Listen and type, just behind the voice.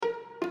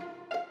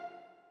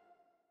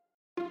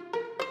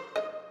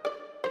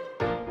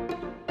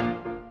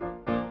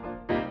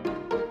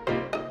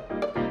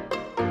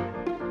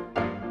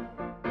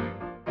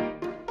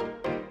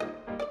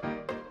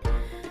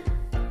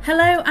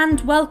Hello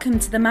and welcome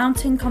to the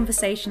Mountain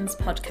Conversations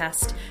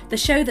podcast, the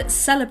show that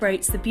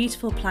celebrates the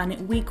beautiful planet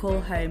we call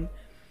home.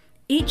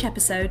 Each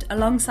episode,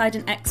 alongside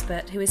an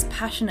expert who is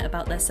passionate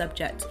about their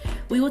subject,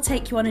 we will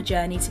take you on a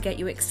journey to get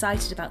you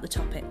excited about the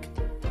topic.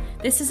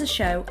 This is a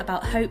show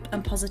about hope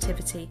and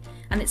positivity,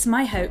 and it's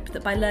my hope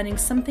that by learning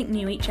something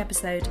new each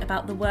episode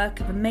about the work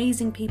of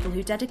amazing people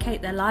who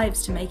dedicate their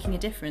lives to making a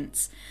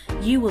difference,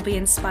 you will be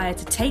inspired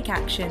to take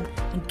action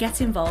and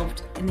get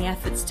involved in the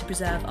efforts to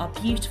preserve our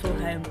beautiful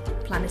home,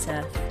 planet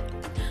Earth.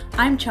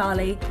 I'm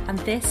Charlie, and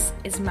this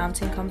is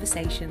Mountain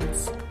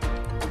Conversations.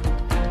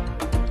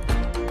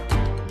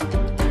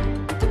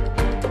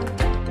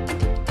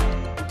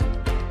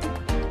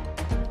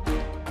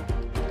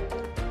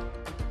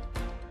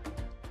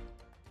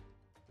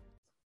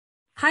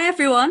 Hi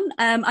everyone,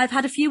 I've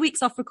had a few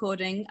weeks off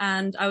recording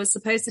and I was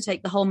supposed to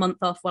take the whole month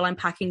off while I'm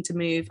packing to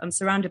move. I'm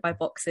surrounded by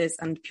boxes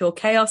and pure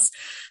chaos,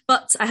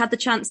 but I had the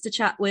chance to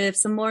chat with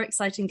some more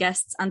exciting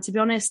guests, and to be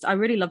honest, I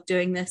really love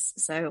doing this,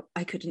 so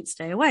I couldn't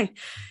stay away.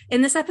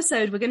 In this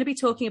episode, we're going to be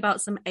talking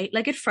about some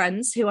eight-legged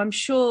friends who I'm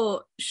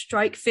sure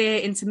strike fear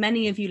into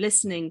many of you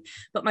listening,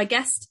 but my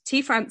guest,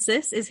 T.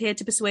 Francis, is here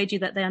to persuade you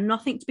that they are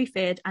nothing to be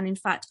feared and in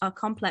fact are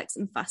complex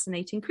and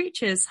fascinating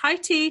creatures. Hi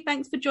T,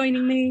 thanks for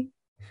joining me.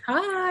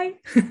 Hi.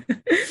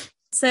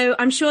 So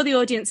I'm sure the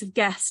audience have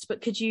guessed,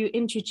 but could you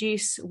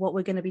introduce what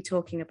we're going to be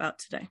talking about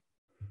today?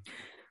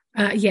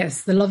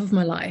 Yes, the love of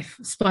my life,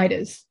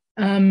 spiders.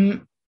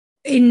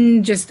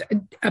 In just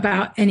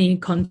about any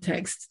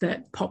context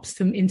that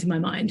pops into my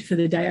mind for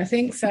the day, I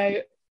think.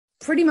 So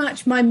pretty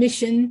much my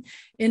mission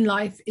in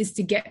life is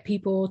to get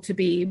people to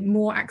be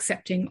more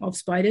accepting of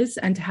spiders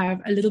and to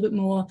have a little bit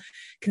more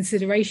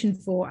consideration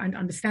for and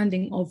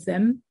understanding of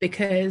them,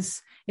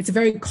 because it's a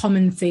very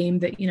common theme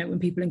that, you know, when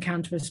people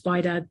encounter a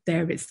spider,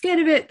 they're a bit scared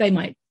of it. They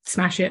might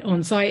smash it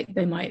on sight.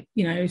 They might,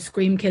 you know,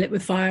 scream, kill it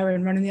with fire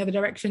and run in the other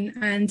direction.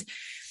 And,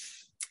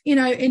 you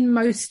know, in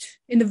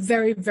the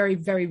very, very,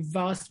 very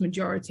vast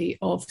majority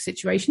of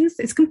situations,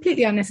 it's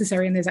completely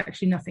unnecessary and there's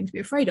actually nothing to be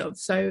afraid of.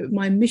 So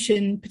my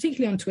mission,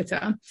 particularly on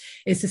Twitter,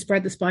 is to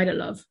spread the spider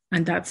love.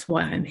 And that's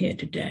why I'm here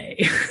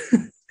today.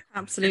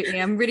 Absolutely.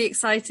 I'm really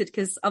excited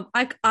because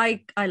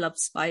I love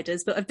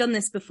spiders, but I've done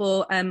this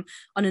before on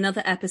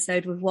another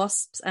episode with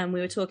wasps, and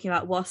we were talking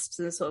about wasps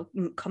and the sort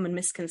of common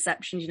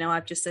misconceptions. You know,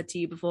 I've just said to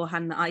you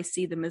beforehand that I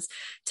see them as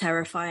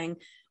terrifying,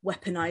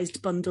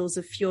 weaponized bundles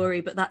of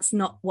fury, but that's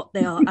not what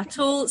they are at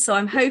all. So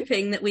I'm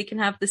hoping that we can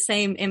have the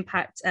same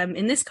impact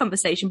in this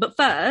conversation. But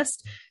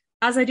first,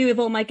 as I do with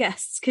all my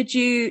guests, could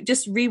you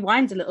just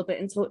rewind a little bit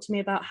and talk to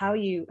me about how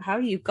you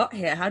got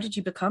here? How did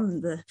you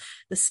become the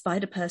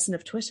spider person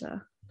of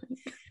Twitter?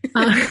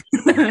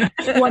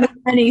 One of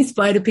many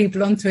spider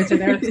people on Twitter.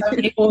 There are so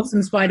many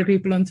awesome spider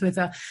people on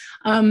Twitter.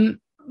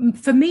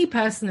 For me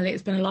personally,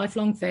 it's been a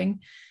lifelong thing.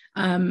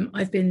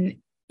 I've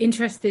been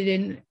interested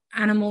in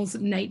animals,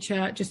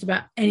 nature, just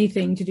about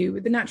anything to do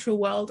with the natural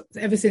world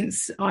ever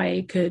since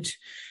I could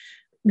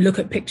look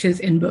at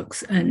pictures in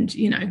books, and,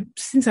 you know,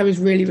 since I was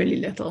really, really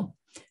little.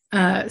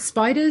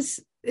 Spiders,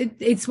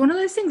 it's one of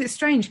those things that's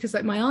strange because,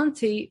 like, my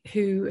auntie,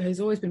 who has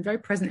always been very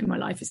present in my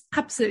life, is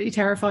absolutely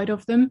terrified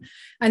of them.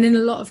 And in a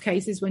lot of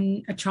cases,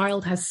 when a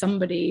child has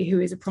somebody who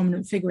is a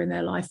prominent figure in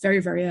their life very,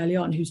 very early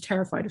on who's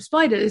terrified of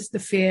spiders, the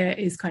fear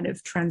is kind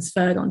of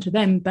transferred onto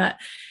them. But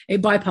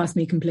it bypassed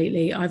me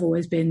completely. I've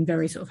always been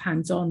very sort of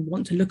hands-on,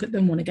 want to look at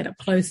them, want to get up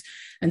close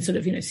and sort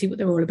of, you know, see what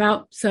they're all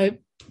about. So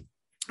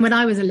when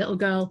I was a little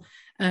girl,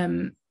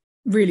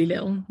 really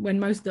little, when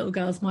most little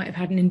girls might have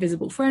had an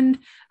invisible friend.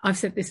 I've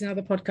said this in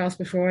other podcasts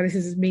before. This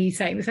is me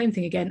saying the same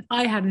thing again.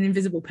 I had an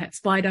invisible pet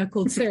spider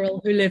called Cyril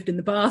who lived in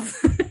the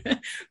bath.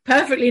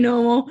 Perfectly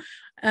normal.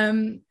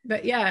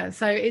 But yeah,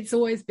 so it's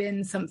always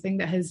been something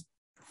that has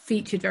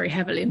featured very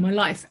heavily in my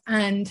life.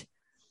 And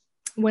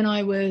when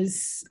I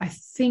was, I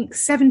think,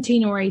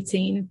 17 or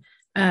 18,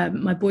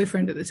 my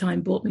boyfriend at the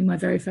time bought me my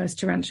very first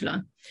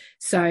tarantula.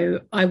 So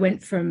I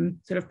went from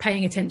sort of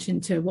paying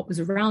attention to what was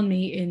around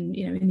me in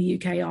the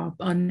UK,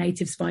 our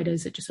native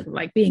spiders, just sort of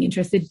like being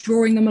interested,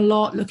 drawing them a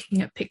lot,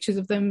 looking at pictures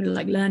of them,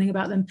 like learning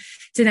about them,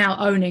 to now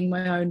owning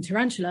my own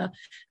tarantula.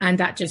 And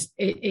that just,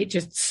 it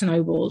just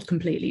snowballed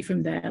completely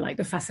from there. Like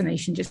the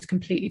fascination just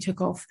completely took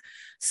off.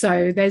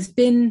 So there's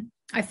been,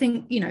 I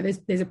think, you know,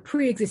 there's a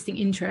pre-existing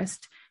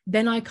interest.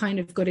 Then I kind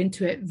of got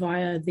into it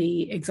via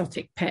the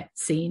exotic pet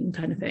scene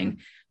kind of thing.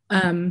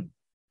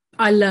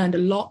 I learned a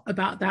lot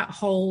about that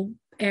whole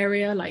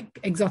area, like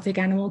exotic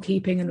animal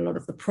keeping and a lot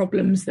of the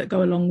problems that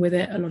go along with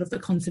it, a lot of the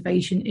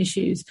conservation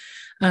issues.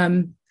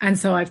 And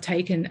so I've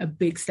taken a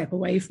big step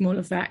away from all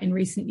of that in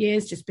recent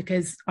years, just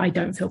because I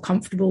don't feel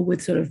comfortable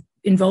with sort of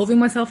involving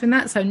myself in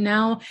that. So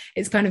now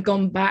it's kind of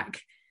gone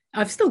back.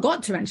 I've still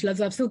got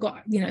tarantulas. I've still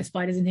got, you know,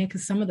 spiders in here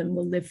because some of them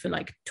will live for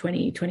like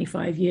 20,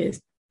 25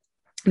 years.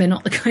 They're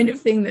not the kind of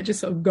thing that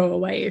just sort of go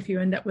away if you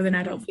end up with an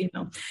adult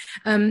female.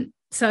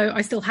 So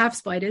I still have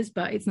spiders,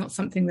 but it's not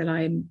something that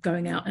I'm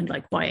going out and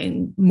like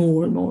buying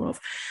more and more of.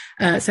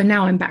 So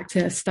now I'm back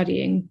to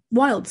studying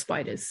wild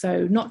spiders.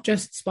 So not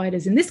just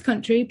spiders in this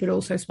country, but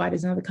also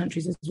spiders in other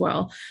countries as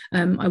well.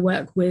 I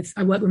work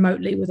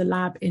remotely with a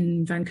lab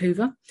in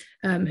Vancouver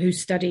who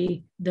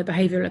study the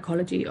behavioral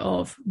ecology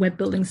of web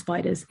building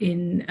spiders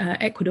in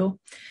Ecuador.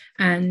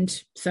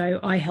 And so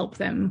I help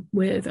them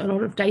with a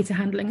lot of data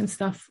handling and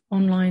stuff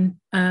online,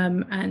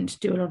 and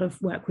do a lot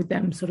of work with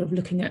them, sort of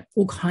looking at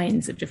all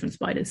kinds of different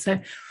spiders. So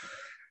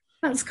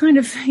that's kind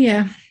of,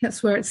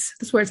 that's where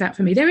it's at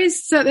for me.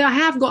 I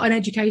have got an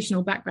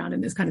educational background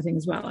in this kind of thing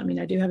as well. I mean,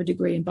 I do have a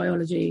degree in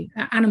biology,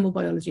 animal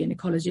biology and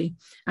ecology,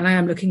 and I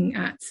am looking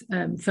at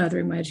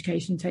furthering my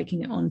education,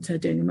 taking it on to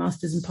doing a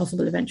master's and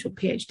possible eventual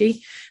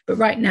PhD. But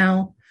right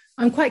now,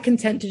 I'm quite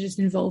content to just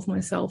involve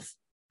myself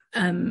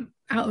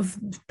out of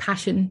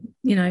passion,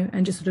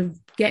 and just sort of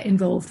get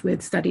involved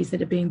with studies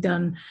that are being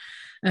done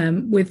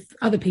with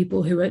other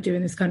people who are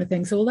doing this kind of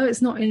thing. So although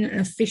it's not in an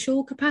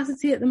official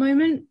capacity at the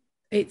moment,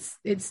 it's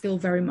still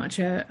very much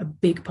a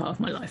big part of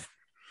my life.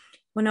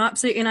 Well, no,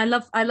 absolutely. And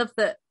I love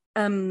that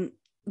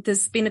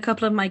there's been a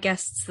couple of my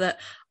guests that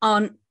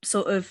aren't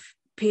sort of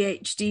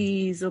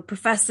PhDs or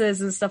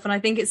professors and stuff, and I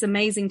think it's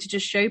amazing to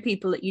just show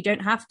people that you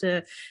don't have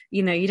to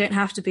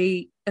have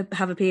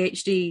a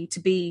PhD to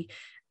be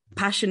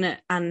passionate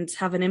and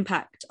have an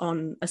impact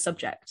on a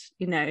subject.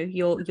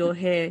 You're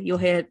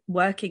here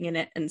working in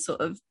it and sort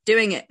of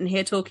doing it, and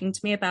here talking to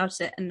me about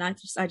it, and I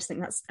just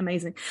think that's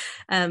amazing.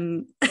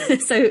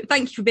 So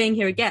thank you for being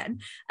here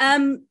again.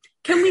 Can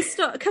we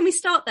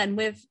start then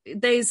with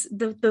those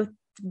the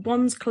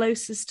ones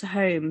closest to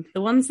home,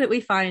 the ones that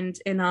we find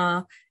in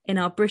our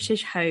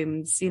British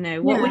homes?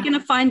 What we're going to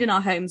find in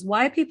our homes.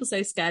 Why are people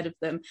so scared of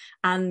them,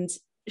 and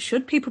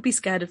should people be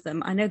scared of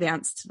them? I know the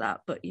answer to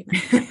that, but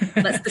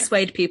let's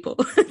dissuade people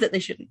that they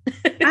shouldn't.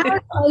 As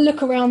I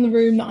look around the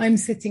room that I'm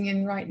sitting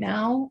in right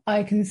now,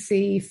 I can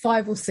see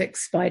 5 or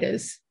 6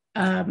 spiders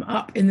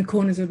up in the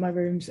corners of my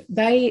rooms.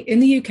 In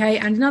the UK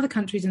and in other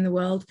countries in the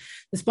world,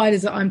 the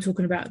spiders that I'm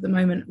talking about at the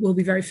moment will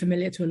be very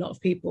familiar to a lot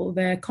of people.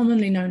 They're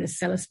commonly known as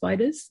cellar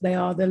spiders. They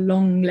are the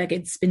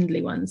long-legged,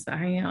 spindly ones that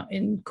hang out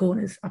in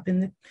corners up in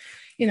the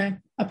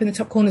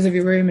top corners of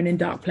your room and in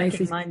dark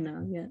places. Mine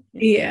now,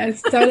 yeah.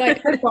 So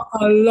like I've got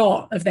a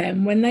lot of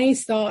them. When they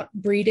start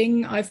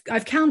breeding,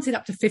 I've counted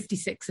up to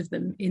 56 of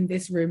them in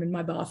this room, in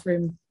my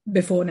bathroom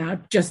before now,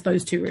 just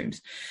those 2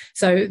 rooms.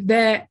 So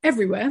they're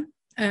everywhere.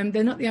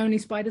 They're not the only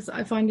spiders that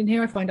I find in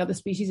here. I find other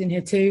species in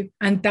here too.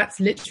 And that's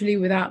literally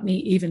without me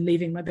even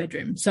leaving my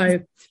bedroom. So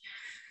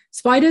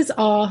spiders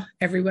are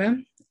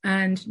everywhere.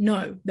 And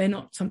no, they're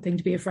not something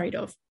to be afraid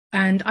of.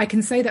 And I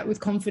can say that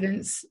with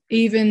confidence,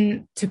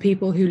 even to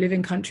people who live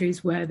in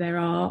countries where there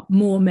are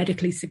more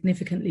medically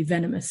significantly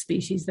venomous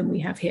species than we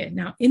have here.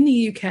 Now, in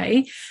the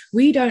UK,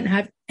 we don't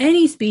have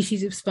any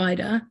species of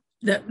spider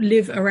that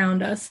live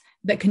around us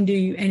that can do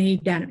you any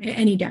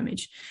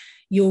damage.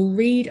 You'll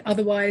read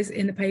otherwise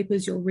in the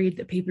papers, you'll read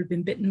that people have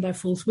been bitten by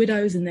false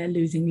widows and they're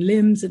losing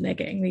limbs and they're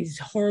getting these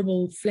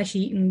horrible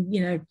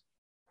flesh-eaten,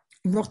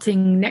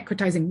 rotting,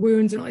 necrotizing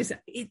wounds and all this.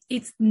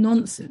 It's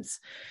nonsense.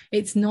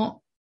 It's not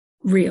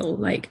real.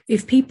 Like,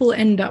 if people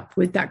end up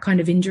with that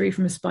kind of injury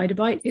from a spider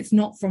bite, it's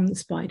not from the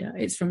spider.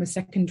 It's from a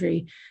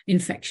secondary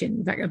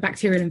infection, a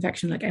bacterial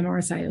infection like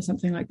MRSA or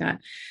something like that.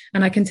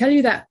 And I can tell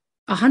you that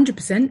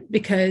 100%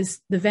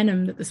 because the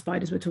venom that the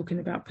spiders we're talking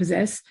about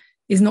possess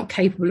is not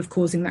capable of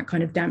causing that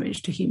kind of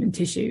damage to human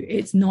tissue.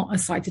 It's not a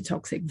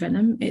cytotoxic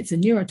venom. It's a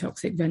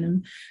neurotoxic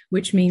venom,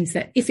 which means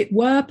that if it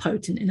were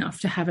potent enough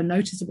to have a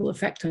noticeable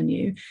effect on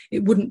you,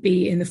 it wouldn't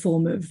be in the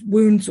form of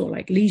wounds or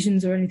like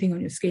lesions or anything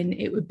on your skin.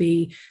 It would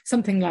be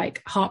something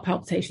like heart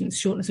palpitations,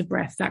 shortness of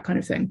breath, that kind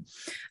of thing.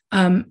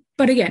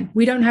 But again,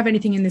 we don't have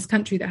anything in this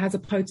country that has a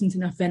potent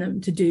enough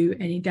venom to do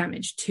any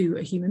damage to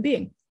a human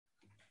being.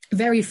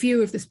 Very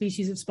few of the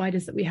species of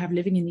spiders that we have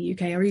living in the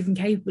UK are even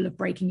capable of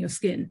breaking your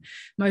skin.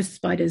 Most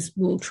spiders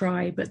will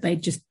try, but they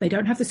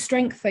don't have the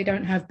strength. They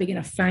don't have big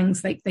enough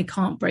fangs. They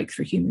can't break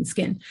through human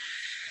skin.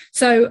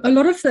 So a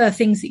lot of the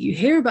things that you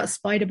hear about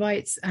spider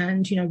bites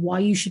and, why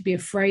you should be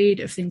afraid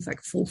of things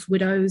like false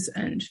widows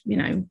and,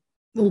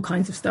 all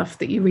kinds of stuff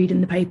that you read in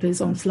the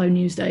papers on slow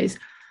news days.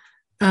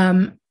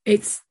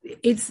 It's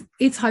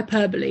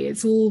hyperbole.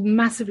 It's all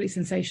massively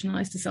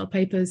sensationalized to sell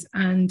papers.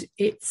 And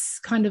it's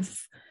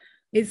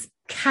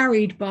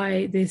carried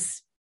by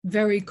this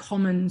very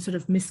common sort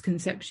of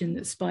misconception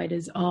that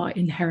spiders are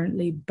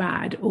inherently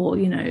bad or,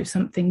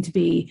 something to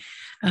be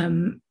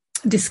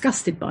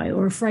disgusted by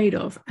or afraid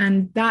of.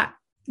 And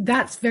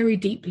that's very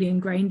deeply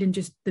ingrained in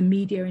just the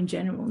media in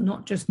general,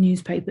 not just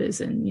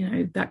newspapers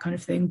and, that kind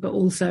of thing, but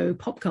also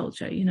pop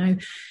culture,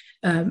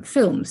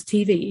 films,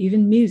 TV,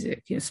 even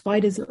music.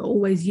 Spiders are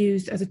always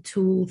used as a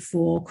tool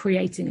for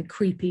creating a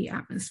creepy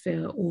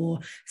atmosphere or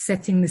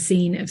setting the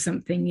scene of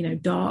something,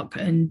 dark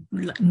and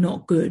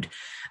not good.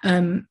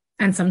 And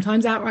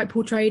sometimes outright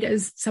portrayed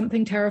as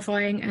something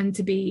terrifying and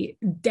to be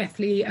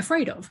deathly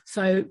afraid of.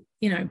 So,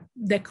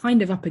 they're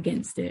kind of up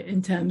against it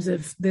in terms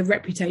of the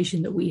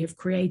reputation that we have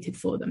created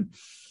for them.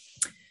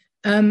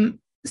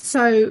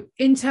 So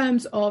in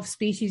terms of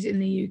species in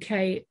the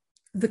UK,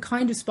 the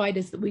kind of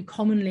spiders that we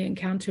commonly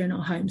encounter in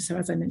our homes. So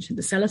as I mentioned,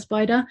 the cellar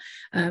spider,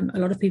 a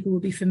lot of people will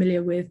be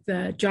familiar with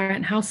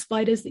giant house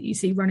spiders that you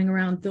see running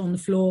around on the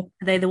floor.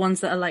 Are they the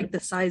ones that are like the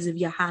size of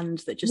your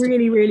hand that just...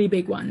 Really, really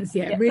big ones.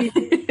 Yeah. Really.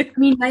 I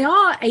mean, they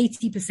are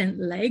 80%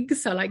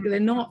 legs. So like they're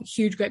not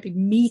huge, great big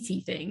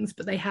meaty things,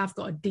 but they have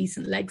got a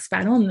decent leg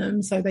span on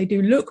them. So they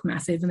do look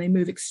massive and they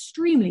move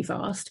extremely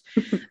fast.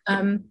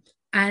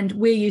 And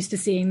we're used to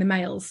seeing the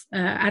males,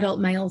 adult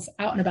males,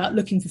 out and about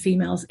looking for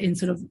females in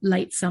sort of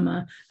late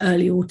summer,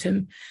 early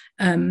autumn.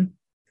 And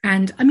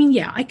I mean,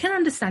 yeah, I can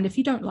understand if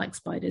you don't like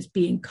spiders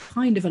being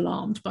kind of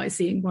alarmed by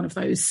seeing one of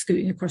those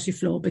scooting across your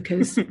floor,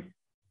 because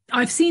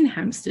I've seen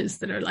hamsters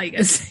that are like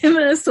a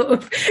similar sort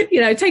of,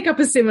 take up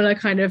a similar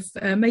kind of,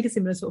 make a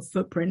similar sort of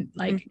footprint,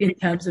 like in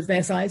terms of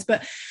their size.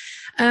 But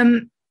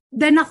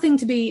they're nothing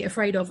to be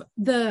afraid of.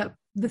 The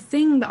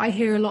thing that I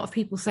hear a lot of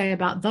people say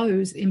about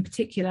those in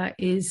particular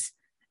is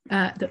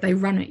that they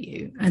run at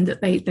you and that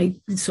they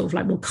sort of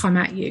like will come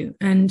at you,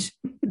 and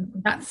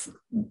that's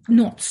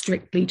not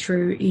strictly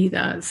true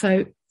either.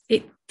 So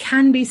it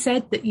can be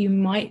said that you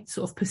might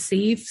sort of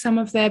perceive some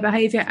of their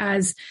behavior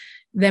as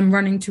them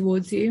running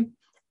towards you,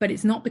 but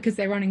it's not because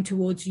they're running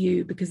towards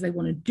you because they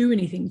want to do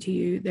anything to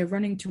you. They're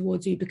running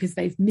towards you because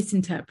they've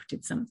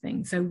misinterpreted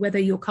something. So whether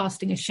you're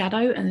casting a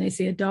shadow and they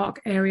see a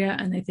dark area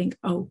and they think,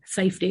 oh,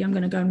 safety, I'm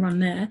going to go and run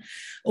there,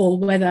 or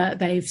whether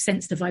they've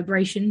sensed a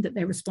vibration that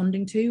they're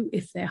responding to.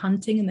 If they're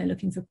hunting and they're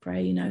looking for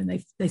prey,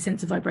 and they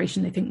sense a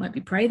vibration they think might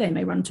be prey, they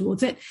may run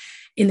towards it.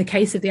 In the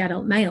case of the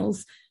adult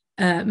males,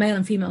 male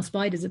and female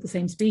spiders of the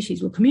same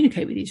species will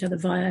communicate with each other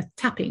via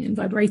tapping and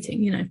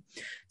vibrating,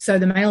 So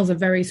the males are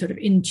very sort of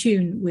in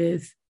tune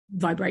with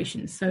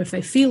vibrations. So if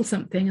they feel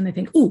something and they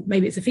think, oh,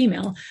 maybe it's a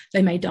female,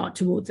 they may dart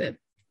towards it.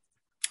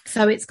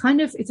 So it's a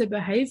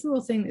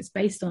behavioral thing that's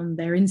based on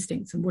their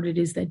instincts and what it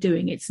is they're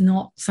doing. It's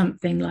not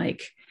something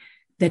like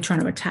they're trying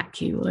to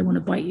attack you or they want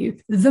to bite you.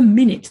 The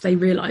minute they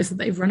realize that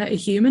they've run at a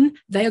human,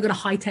 they are going to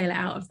hightail it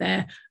out of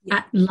there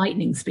at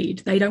lightning speed.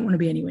 They don't want to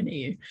be anywhere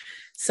near you.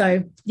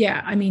 So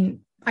yeah, I mean,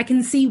 I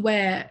can see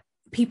where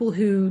people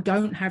who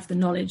don't have the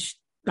knowledge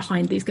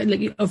behind these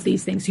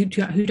things, who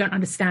don't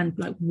understand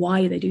like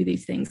why they do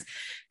these things,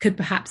 could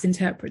perhaps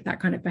interpret that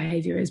kind of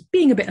behavior as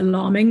being a bit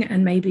alarming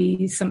and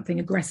maybe something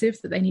aggressive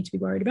that they need to be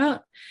worried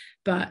about.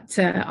 But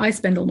I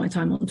spend all my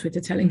time on Twitter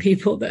telling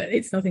people that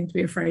it's nothing to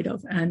be afraid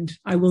of, and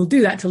I will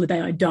do that till the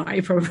day I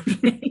die,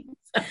 probably.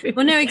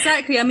 Well, no,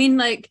 exactly. I mean,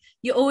 like,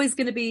 you're always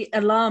going to be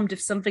alarmed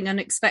if something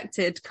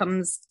unexpected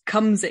comes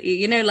at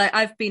you. Like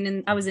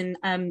I was in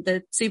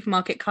the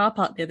supermarket car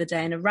park the other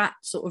day, and a rat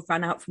sort of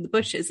ran out from the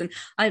bushes, and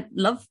I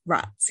love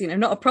rats,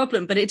 not a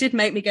problem, but it did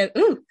make me go,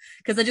 ooh,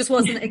 because I just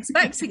wasn't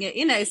expecting it,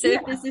 So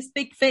if there's this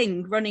big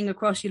thing running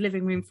across your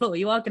living room floor,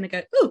 you are going to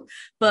go, ooh,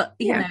 but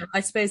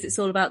I suppose it's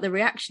all about the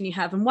reaction you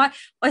have. And why,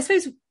 I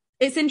suppose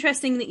it's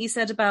interesting that you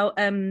said about,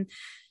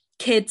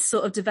 kids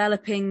sort of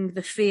developing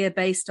the fear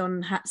based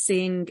on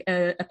seeing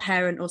a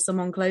parent or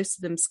someone close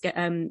to them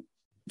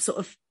sort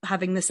of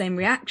having the same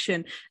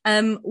reaction.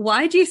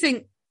 Why do you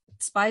think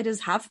spiders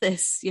have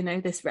this,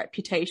 this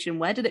reputation?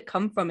 Where did it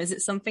come from? Is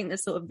it something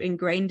that's sort of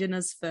ingrained in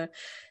us for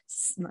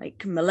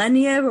like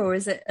millennia, or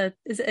is it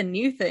a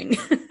new thing?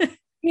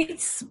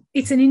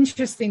 It's an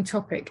interesting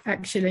topic,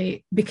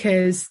 actually,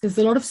 because there's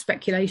a lot of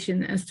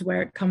speculation as to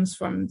where it comes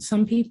from.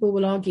 Some people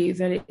will argue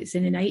that it's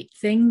an innate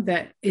thing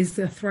that is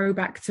a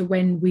throwback to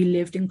when we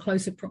lived in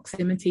closer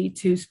proximity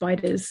to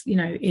spiders,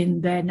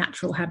 in their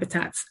natural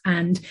habitats,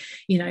 and,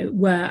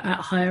 were at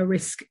higher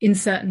risk in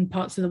certain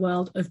parts of the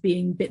world of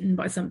being bitten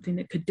by something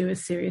that could do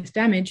us serious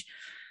damage.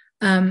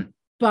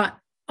 But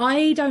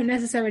I don't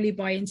necessarily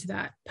buy into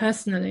that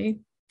personally,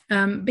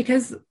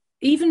 because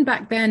even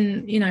back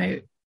then,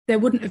 there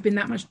wouldn't have been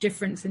that much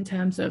difference in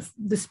terms of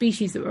the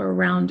species that were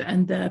around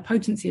and the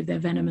potency of their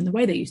venom and the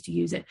way they used to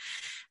use it.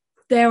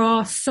 There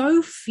are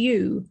so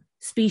few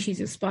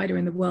species of spider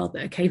in the world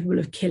that are capable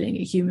of killing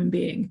a human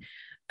being,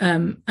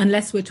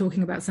 unless we're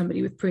talking about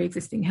somebody with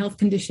pre-existing health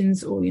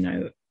conditions or,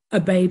 a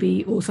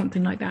baby or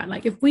something like that.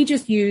 Like if we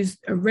just use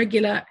a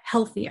regular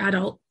healthy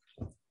adult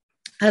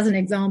as an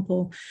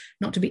example,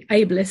 not to be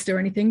ableist or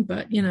anything,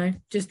 but,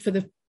 just for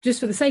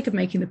the sake of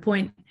making the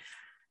point,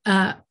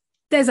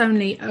 there's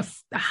only a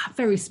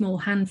very small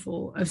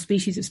handful of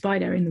species of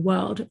spider in the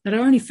world that are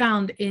only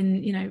found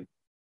in,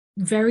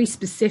 very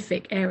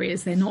specific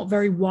areas. They're not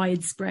very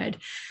widespread,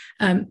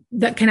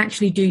 that can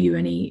actually do you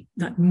any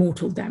like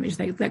mortal damage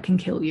that can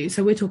kill you.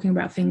 So we're talking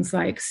about things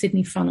like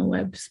Sydney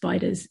funnelweb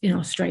spiders in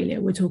Australia.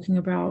 We're talking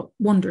about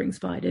wandering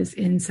spiders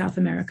in South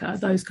America,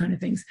 those kind of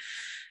things.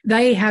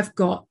 They have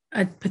got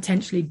a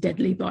potentially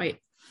deadly bite.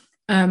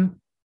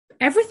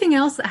 Everything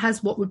else that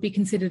has what would be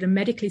considered a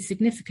medically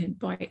significant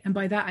bite, and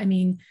by that I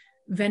mean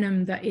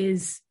venom that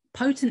is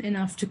potent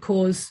enough to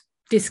cause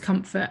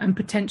discomfort and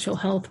potential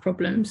health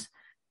problems,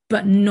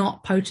 but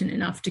not potent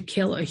enough to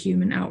kill a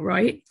human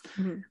outright.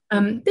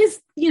 Mm-hmm.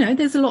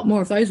 There's a lot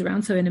more of those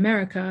around. So in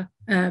America,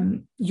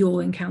 you'll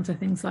encounter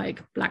things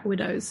like black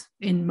widows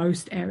in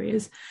most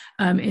areas.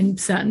 In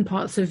certain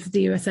parts of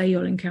the USA,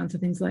 you'll encounter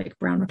things like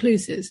brown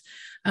recluses.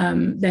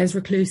 There's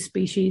recluse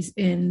species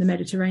in the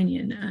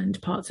Mediterranean and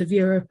parts of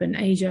Europe and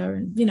Asia.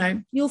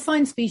 And, you'll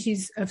find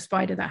species of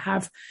spider that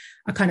have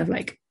a kind of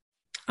like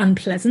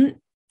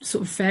unpleasant,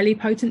 sort of fairly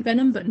potent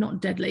venom, but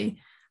not deadly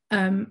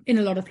in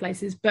a lot of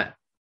places. But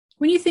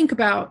when you think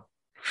about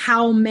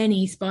how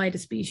many spider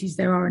species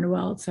there are in the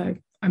world, so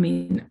I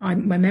mean, my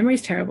memory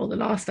is terrible. The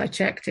last I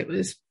checked, it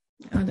was,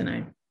 I don't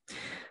know,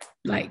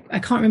 like, I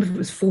can't remember if it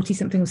was 40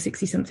 something or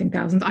 60 something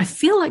thousand. I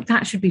feel like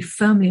that should be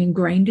firmly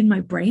ingrained in my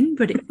brain,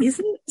 but it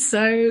isn't.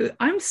 So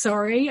I'm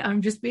sorry.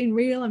 I'm just being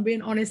real. I'm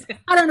being honest.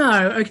 I don't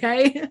know.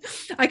 Okay.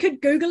 I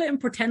could Google it and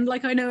pretend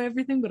like I know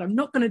everything, but I'm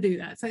not going to do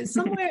that. So it's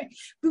somewhere,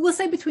 we will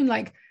say between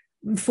like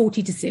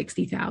 40 to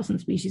 60,000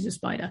 species of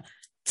spider.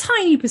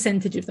 Tiny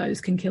percentage of those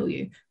can kill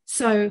you.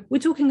 So we're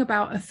talking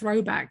about a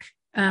throwback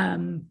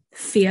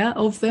fear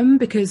of them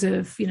because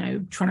of,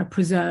 trying to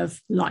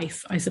preserve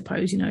life, I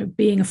suppose,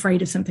 being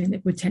afraid of something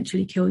that would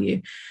potentially kill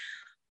you.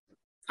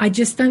 I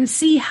just don't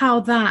see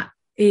how that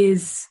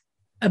is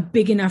a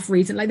big enough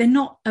reason. Like, they're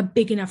not a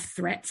big enough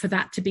threat for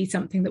that to be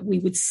something that we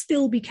would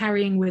still be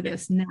carrying with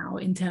us now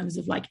in terms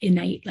of like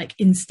innate, like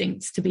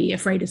instincts to be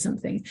afraid of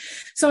something.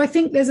 So I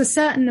think there's a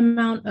certain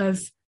amount of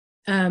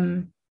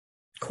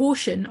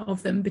caution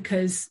of them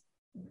because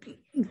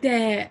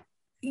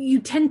you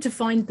tend to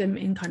find them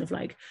in kind of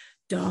like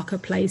darker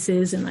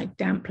places and like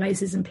damp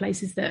places and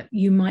places that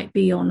you might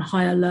be on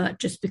high alert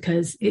just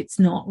because it's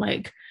not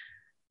like,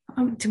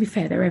 to be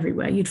fair, they're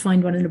everywhere. You'd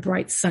find one in a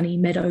bright sunny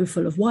meadow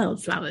full of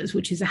wildflowers,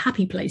 which is a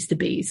happy place to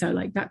be. So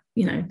like that,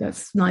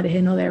 that's neither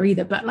here nor there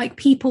either. But like,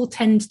 people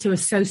tend to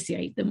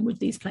associate them with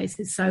these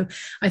places. So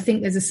I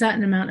think there's a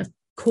certain amount of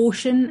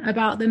caution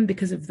about them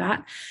because of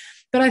that.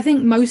 But I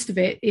think most of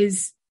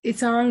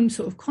it's our own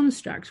sort of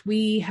construct.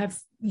 We have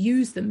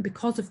used them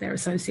because of their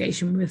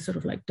association with sort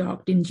of like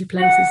dark, dingy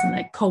places and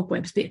like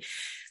cobwebs. But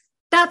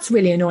that's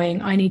really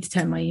annoying. I need to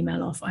turn my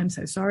email off. I'm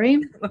so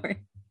sorry.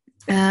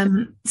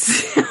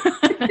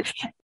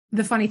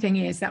 The funny thing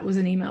is that was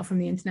an email from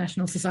the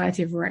International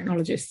Society of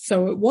Arachnologists,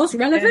 so it was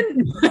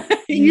relevant.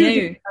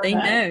 They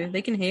know,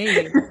 they can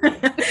hear you.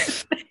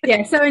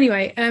 Yeah. So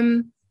anyway,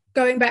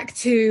 going back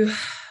to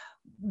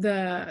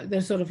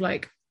the sort of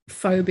like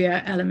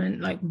phobia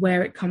element, like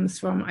where it comes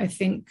from, I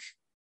think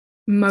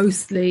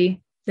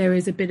mostly there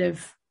is a bit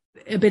of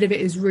it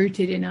is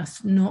rooted in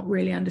us not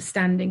really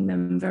understanding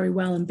them very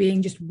well and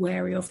being just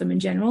wary of them in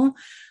general.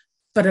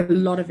 But a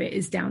lot of it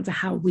is down to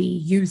how we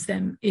use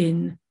them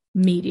in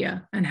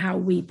media and how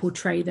we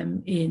portray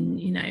them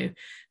in,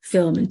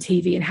 film and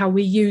TV, and how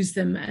we use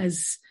them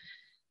as,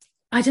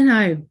 I don't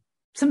know,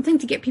 something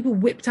to get people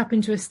whipped up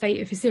into a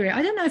state of hysteria.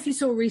 I don't know if you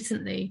saw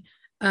recently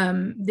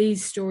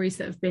these stories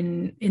that have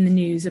been in the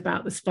news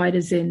about the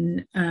spiders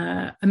in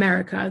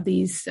America,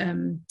 these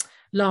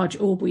large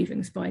orb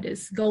weaving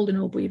spiders, golden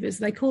orb weavers.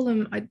 They call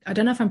them, I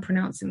don't know if I'm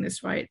pronouncing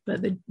this right,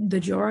 but the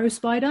Joro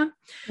spider.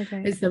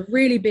 Okay. Is the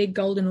really big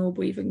golden orb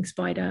weaving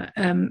spider,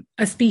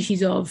 a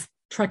species of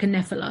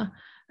Trichonephila,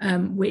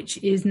 which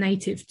is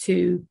native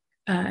to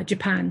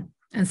Japan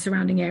and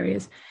surrounding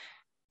areas.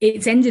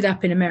 It's ended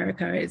up in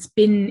America. It's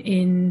been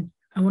in,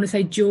 I want to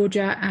say,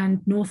 Georgia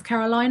and North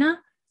Carolina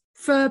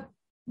for,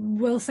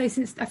 we'll say,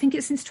 since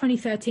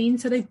 2013.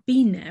 So they've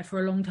been there for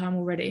a long time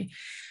already.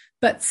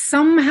 But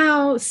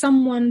somehow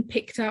someone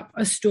picked up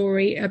a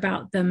story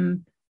about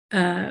them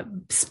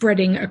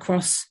spreading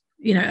across,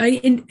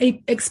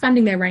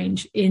 expanding their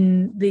range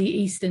in the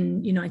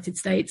eastern United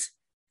States.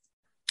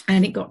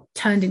 And it got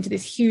turned into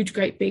this huge,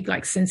 great big,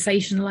 like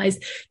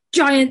sensationalized,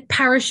 giant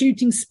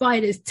parachuting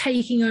spiders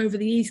taking over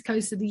the east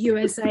coast of the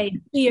USA.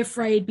 Be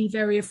afraid, be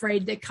very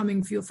afraid, they're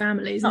coming for your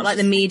families. Not like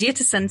the media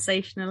to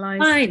sensationalize.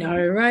 I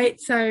know,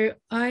 right? So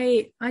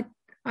I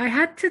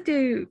had to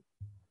do,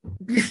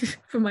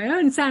 for my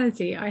own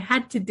sanity, I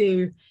had to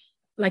do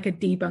like a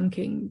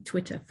debunking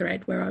Twitter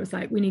thread where I was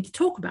like, we need to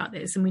talk about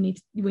this, and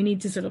we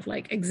need to sort of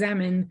like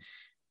examine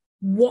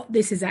what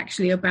this is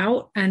actually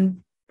about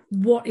and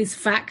what is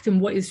fact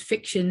and what is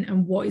fiction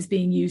and what is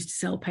being used to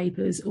sell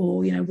papers,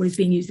 or what is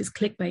being used as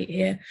clickbait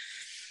here.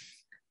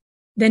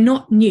 They're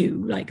not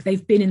new. Like,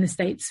 they've been in the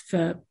States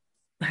for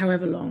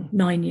however long,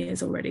 9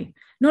 years already.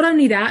 Not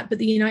only that, but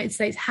the United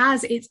States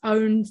has its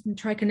own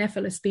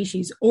Trichonephila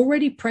species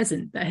already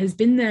present that has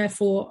been there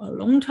for a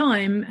long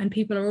time and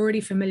people are already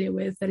familiar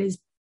with, that is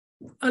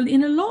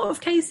in a lot of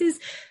cases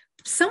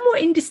somewhat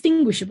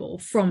indistinguishable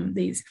from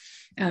these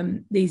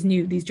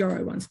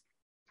Joro ones.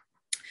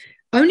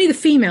 Only the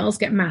females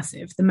get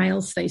massive. The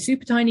males stay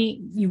super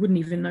tiny. You wouldn't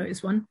even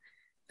notice one.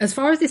 As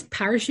far as this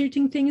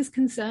parachuting thing is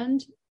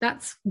concerned,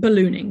 that's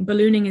ballooning.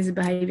 Ballooning is a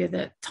behavior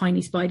that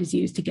tiny spiders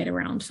use to get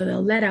around. So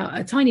they'll let out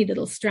a tiny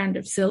little strand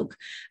of silk,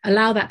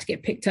 allow that to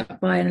get picked up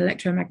by an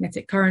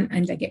electromagnetic current,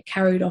 and they get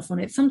carried off on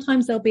it.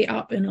 Sometimes they'll be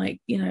up in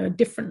a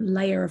different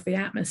layer of the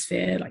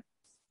atmosphere, like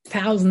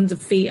thousands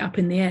of feet up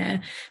in the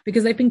air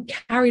because they've been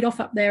carried off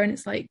up there, and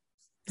it's like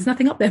there's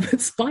nothing up there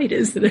but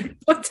spiders that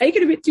are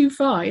taken a bit too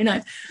far, you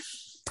know.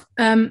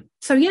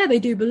 So yeah, they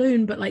do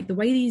balloon, but like the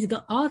way these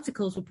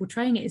articles were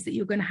portraying it is that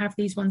you're going to have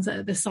these ones that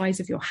are the size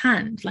of your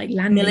hand, like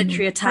landing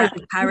military attack,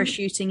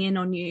 parachuting in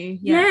on you.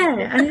 Yeah,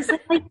 and it's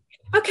like,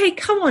 okay,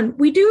 come on.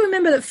 We do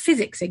remember that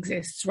physics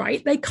exists,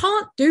 right? They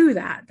can't do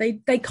that.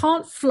 They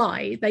can't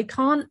fly. They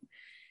can't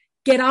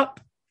get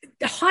up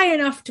high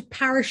enough to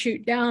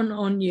parachute down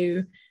on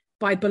you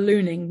by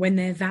ballooning when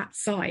they're that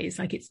size.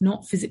 Like, it's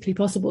not physically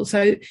possible.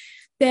 So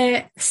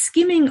they're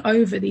skimming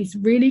over these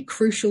really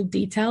crucial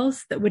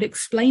details that would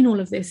explain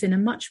all of this in a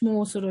much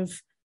more sort of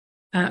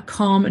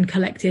calm and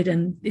collected,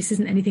 and this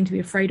isn't anything to be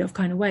afraid of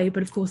kind of way.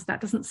 But of course,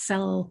 that doesn't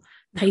sell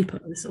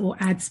papers or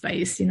ad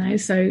space, you know.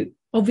 So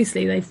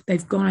obviously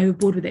they've gone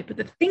overboard with it. But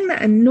the thing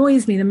that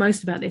annoys me the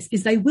most about this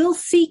is they will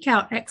seek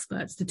out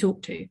experts to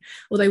talk to,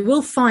 or they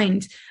will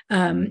find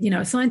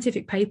a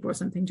scientific paper or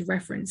something to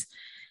reference.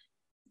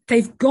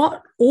 They've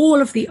got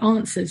all of the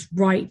answers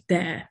right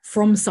there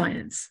from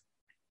science,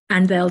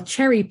 and they'll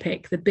cherry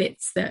pick the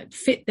bits that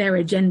fit their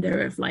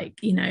agenda of, like,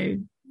 you know,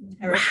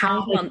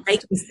 how they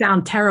make this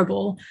sound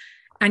terrible,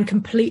 and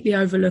completely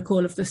overlook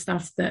all of the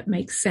stuff that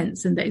makes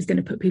sense and that is going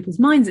to put people's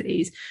minds at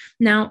ease.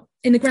 Now,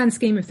 in the grand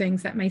scheme of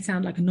things, that may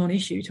sound like a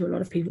non-issue to a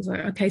lot of people. It's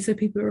like, okay, so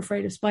people are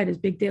afraid of spiders,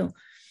 big deal.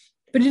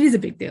 But it is a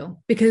big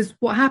deal, because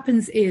what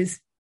happens is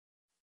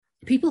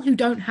people who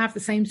don't have the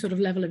same sort of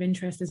level of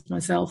interest as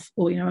myself,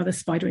 or, you know, other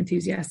spider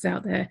enthusiasts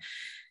out there,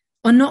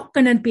 are not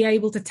going to be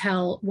able to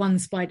tell one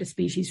spider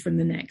species from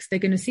the next. They're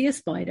going to see a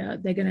spider.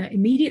 They're going to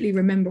immediately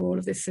remember all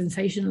of this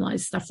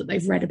sensationalized stuff that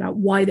they've read about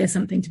why there's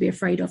something to be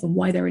afraid of and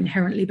why they're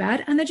inherently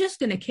bad. And they're just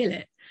going to kill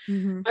it.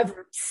 Mm-hmm. I've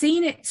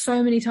seen it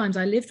so many times.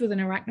 I lived with an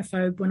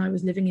arachnophobe when I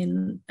was living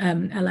in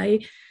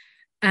LA,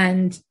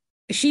 and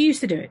she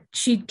used to do it.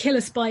 She'd kill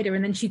a spider,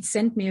 and then she'd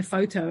send me a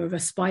photo of a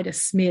spider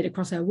smeared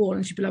across her wall.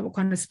 And she'd be like, what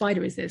kind of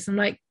spider is this? I'm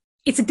like,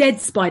 it's a dead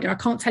spider. I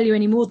can't tell you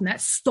any more than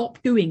that.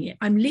 Stop doing it.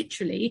 I'm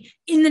literally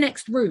in the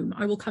next room.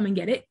 I will come and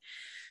get it.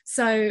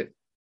 So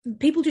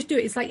people just do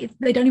it. It's like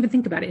they don't even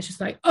think about it. It's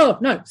just like, oh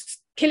no,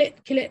 kill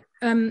it.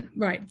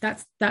 Right.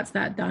 That's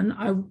that done.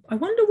 I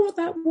wonder what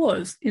that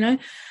was. You know,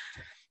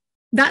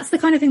 that's the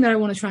kind of thing that I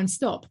want to try and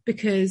stop,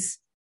 because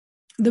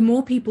the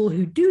more people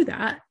who do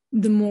that,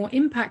 the more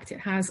impact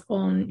it has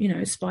on, you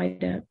know,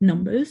 spider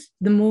numbers,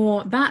 the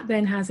more that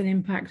then has an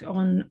impact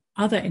on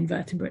other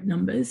invertebrate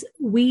numbers.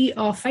 We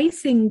are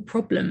facing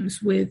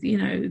problems with, you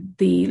know,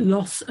 the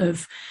loss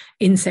of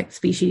insect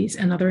species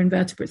and other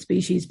invertebrate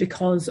species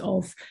because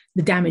of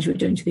the damage we're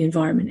doing to the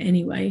environment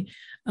anyway,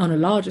 on a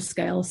larger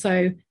scale.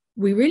 So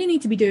we really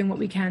need to be doing what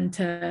we can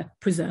to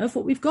preserve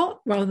what we've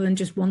got, rather than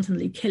just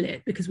wantonly kill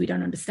it because we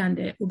don't understand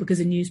it, or because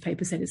a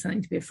newspaper said it's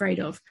something to be afraid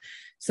of.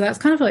 So that's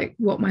kind of like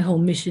what my whole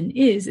mission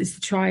is to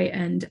try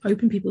and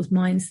open people's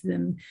minds to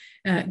them,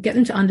 get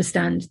them to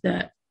understand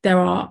that there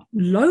are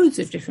loads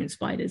of different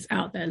spiders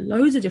out there,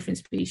 loads of different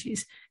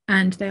species,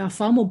 and they are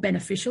far more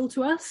beneficial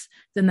to us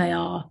than they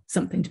are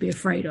something to be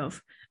afraid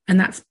of. And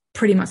that's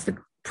pretty much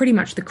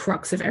the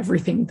crux of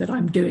everything that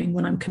I'm doing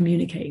when I'm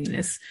communicating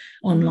this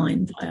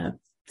online via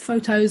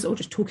photos, or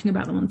just talking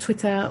about them on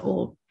Twitter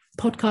or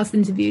podcast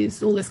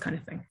interviews, all this kind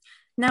of thing.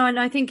 No, and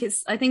I think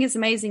it's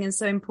amazing and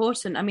so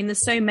important. I mean,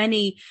 there's so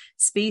many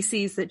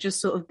species that just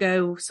sort of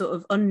go sort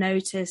of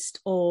unnoticed,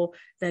 or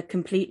they're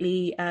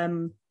completely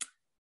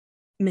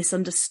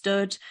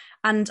misunderstood.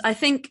 And I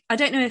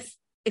don't know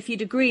if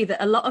you'd agree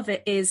that a lot of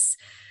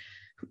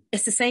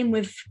it's the same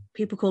with,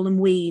 people call them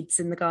weeds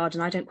in the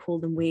garden. I don't call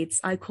them weeds.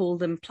 I call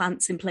them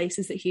plants in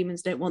places that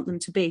humans don't want them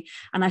to be.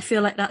 And I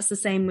feel like that's the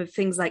same with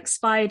things like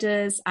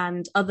spiders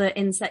and other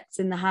insects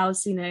in the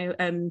house, you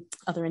know,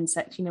 other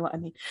insects, you know what I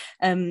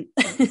mean?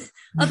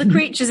 Other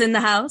creatures in the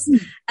house.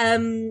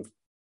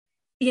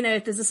 You know,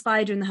 if there's a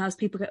spider in the house,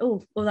 people go,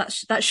 oh, well,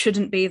 that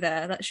shouldn't be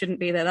there. That shouldn't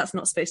be there. That's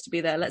not supposed to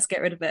be there. Let's get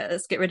rid of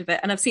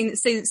it. And I've seen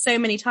it so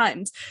many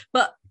times,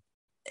 but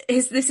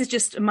this is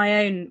just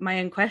my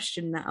own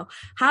question now.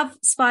 Have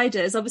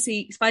spiders,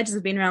 obviously spiders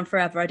have been around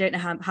forever. I don't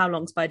know how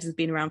long spiders have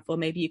been around for.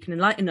 Maybe you can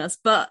enlighten us,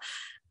 but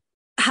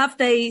have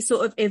they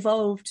sort of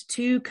evolved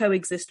to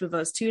coexist with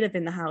us, to live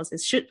in the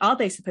houses? Are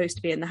they supposed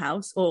to be in the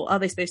house, or are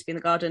they supposed to be in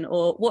the garden,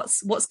 or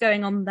what's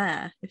going on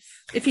there?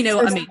 If you know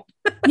what I mean.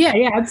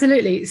 Yeah,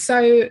 absolutely.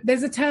 So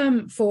there's a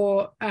term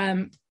for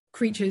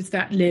creatures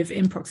that live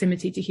in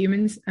proximity to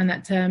humans, and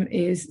that term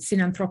is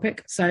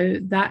synanthropic. So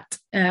that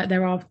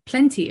there are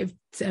plenty of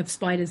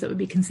spiders that would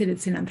be considered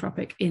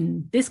synanthropic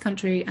in this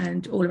country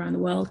and all around the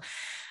world.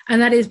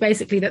 And that is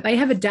basically that they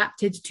have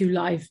adapted to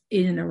life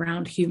in and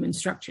around human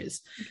structures.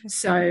 Okay.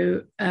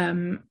 So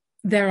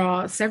there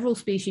are several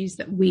species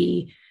that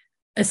we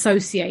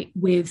associate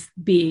with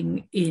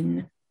being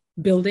in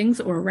buildings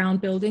or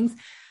around buildings.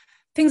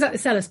 Things like the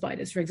cellar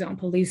spiders, for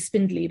example, these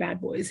spindly bad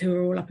boys who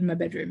are all up in my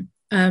bedroom.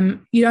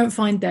 You don't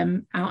find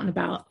them out and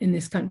about in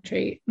this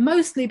country,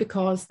 mostly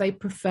because they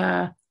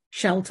prefer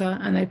shelter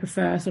and they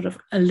prefer sort of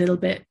a little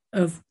bit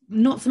of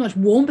not so much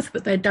warmth,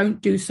 but they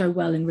don't do so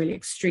well in really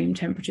extreme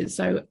temperatures.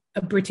 So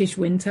a British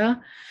winter,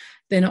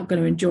 they're not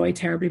going to enjoy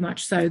terribly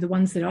much. So the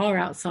ones that are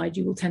outside,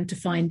 you will tend to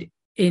find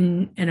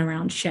in and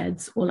around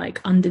sheds or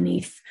like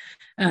underneath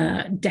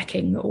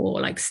decking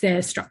or like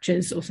stair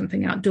structures or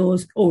something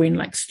outdoors, or in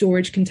like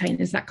storage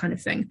containers, that kind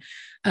of thing.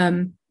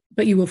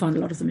 But you will find a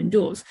lot of them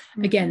indoors.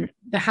 Again,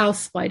 the house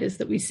spiders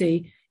that we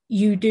see,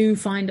 you do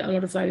find a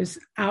lot of those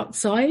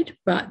outside,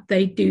 but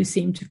they do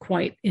seem to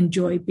quite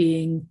enjoy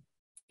being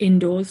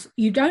indoors.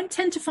 You don't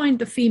tend to find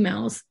the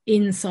females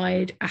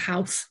inside a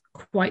house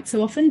quite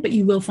so often, but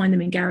you will find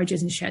them in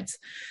garages and sheds.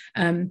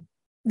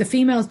 The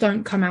females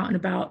don't come out and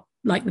about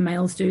like the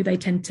males do. They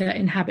tend to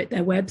inhabit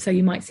their web. So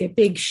you might see a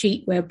big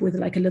sheet web with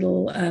like a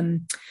little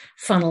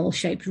funnel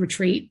shaped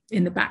retreat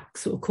in the back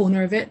sort of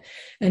corner of it,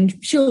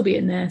 and she'll be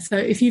in there. So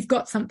if you've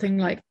got something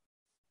like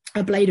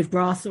a blade of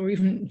grass, or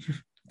even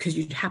because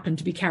you happen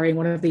to be carrying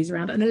one of these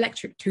around, an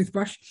electric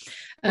toothbrush,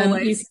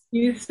 you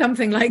use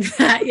something like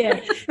that,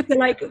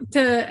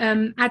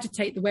 to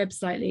agitate the web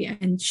slightly,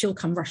 and she'll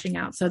come rushing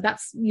out. So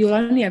you'll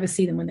only ever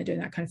see them when they're doing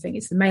that kind of thing.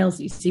 It's the males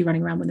that you see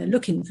running around when they're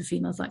looking for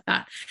females like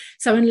that.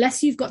 So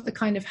unless you've got the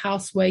kind of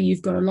house where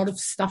you've got a lot of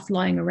stuff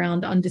lying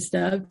around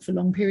undisturbed for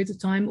long periods of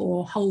time,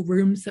 or whole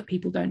rooms that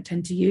people don't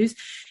tend to use,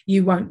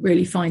 you won't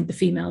really find the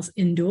females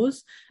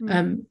indoors.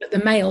 But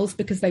the males,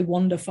 because they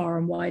wander far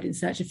and wide in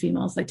search of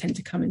females, they tend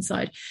to come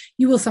inside.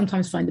 You will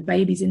sometimes find the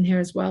babies in here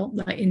as well,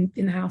 like in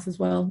the house as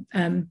well.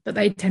 But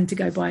they tend to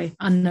go by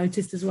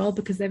unnoticed as well,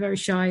 because they're very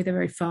shy, they're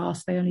very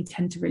fast. They only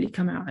tend to really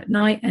come out at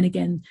night. And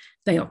again,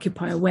 they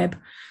occupy a web.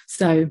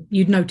 So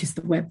you'd notice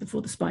the web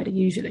before the spider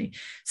usually.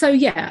 So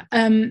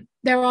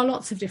there are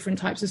lots of different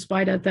types of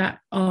spider that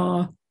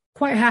are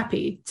quite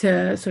happy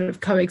to sort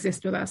of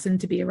coexist with us and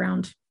to be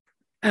around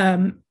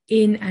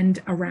in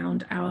and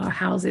around our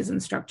houses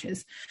and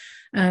structures.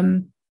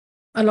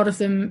 A lot of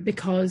them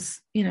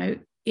because,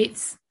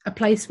 it's a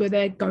place where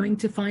they're going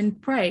to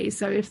find prey.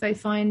 So if they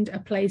find a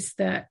place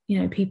that,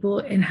 people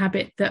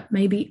inhabit that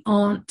maybe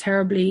aren't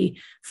terribly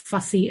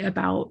fussy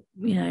about,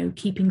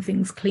 keeping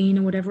things clean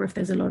or whatever, if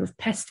there's a lot of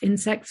pest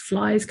insects,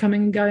 flies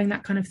coming and going,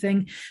 that kind of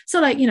thing.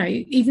 So like,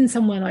 even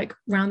somewhere like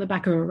round the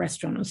back of a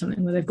restaurant or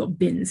something where they've got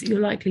bins, you're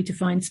likely to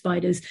find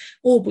spiders.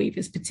 Orb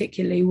weavers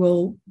particularly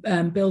will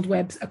build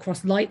webs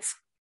across lights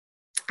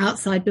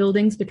outside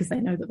buildings, because they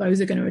know that those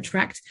are going to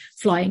attract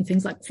flying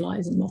things like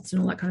flies and moths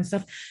and all that kind of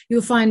stuff.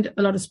 You'll find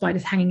a lot of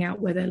spiders hanging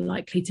out where they're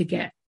likely to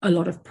get a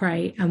lot of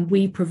prey, and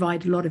we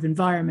provide a lot of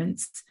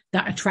environments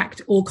that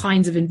attract all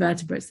kinds of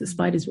invertebrates that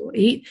spiders will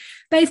eat.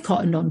 They've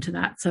cottoned on to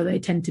that, so they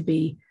tend to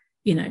be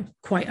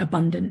quite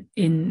abundant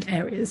in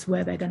areas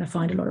where they're going to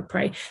find a lot of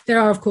prey. There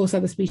are, of course,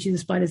 other species of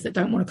spiders that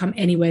don't want to come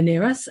anywhere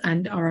near us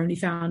and are only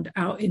found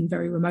out in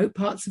very remote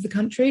parts of the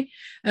country,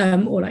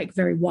 or like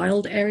very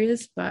wild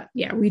areas. But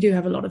yeah, we do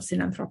have a lot of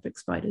synanthropic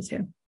spiders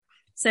here.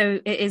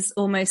 So it is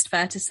almost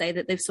fair to say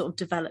that they've sort of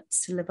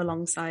developed to live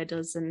alongside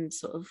us and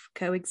sort of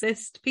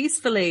coexist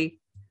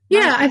peacefully.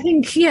 Yeah, I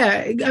think,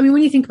 I mean,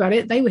 when you think about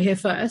it, they were here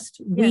first.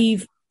 Yeah.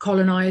 We've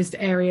colonized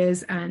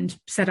areas and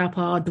set up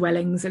our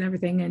dwellings and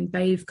everything, and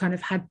they've kind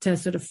of had to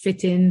sort of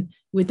fit in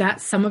with that.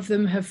 Some of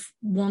them have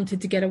wanted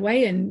to get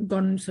away and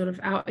gone sort of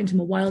out into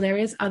more wild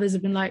areas. Others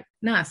have been like,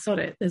 nah, sod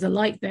it, there's a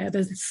light there,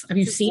 have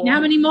you seen how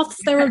many moths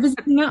there are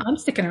visiting that? I'm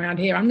sticking around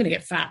here, I'm gonna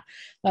get fat,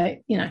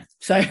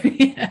 so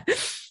yeah.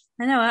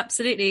 I know,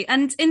 absolutely.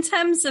 And in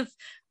terms of,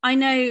 I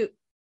know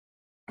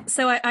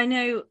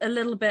a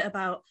little bit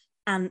about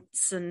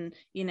ants and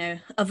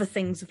other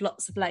things with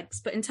lots of legs,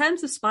 but in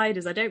terms of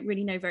spiders, I don't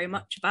really know very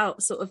much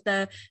about sort of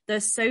their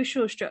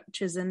social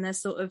structures and their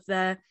sort of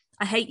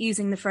I hate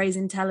using the phrase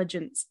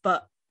intelligence,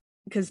 but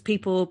because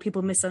people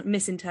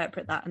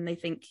misinterpret that and they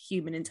think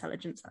human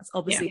intelligence. That's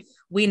obviously,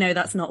 we know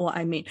that's not what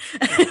I mean.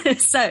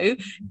 So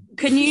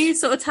can you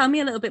sort of tell me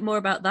a little bit more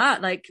about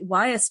that? Like,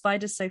 why are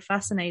spiders so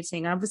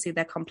fascinating? Obviously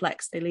they're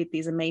complex. They lead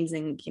these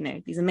amazing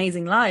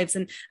lives.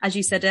 And as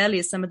you said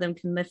earlier, some of them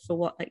can live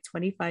for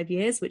 25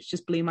 years, which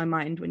just blew my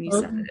mind when you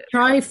said it.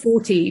 Try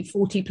 40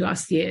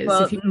 plus years.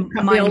 Well, if you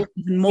mine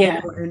even more.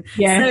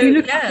 Yeah. So, if you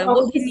look at the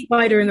oldest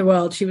spider in the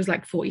world, she was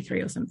like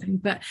 43 or something.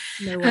 But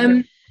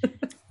no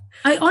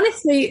I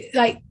honestly,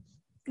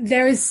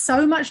 there is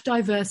so much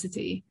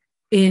diversity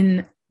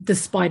in the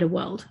spider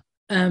world.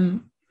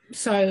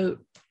 So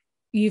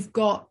you've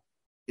got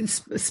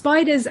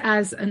spiders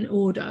as an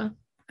order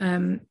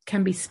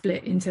can be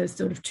split into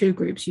sort of two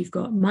groups. You've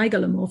got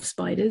mygalomorph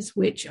spiders,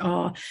 which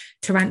are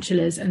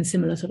tarantulas and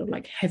similar sort of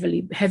like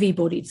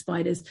heavy-bodied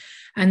spiders.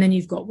 And then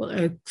you've got what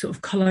are sort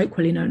of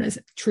colloquially known as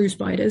true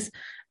spiders,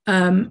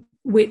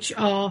 which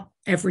are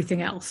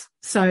everything else.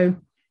 So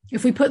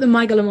if we put the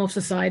mygalomorphs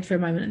aside for a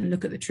moment and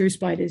look at the true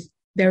spiders,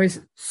 there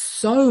is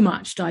so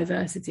much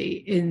diversity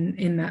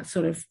in that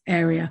sort of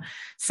area.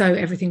 So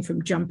everything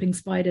from jumping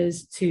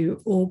spiders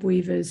to orb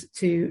weavers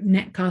to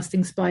net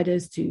casting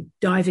spiders to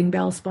diving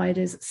bell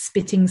spiders,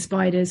 spitting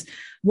spiders,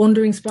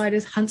 wandering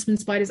spiders, huntsman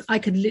spiders. I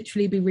could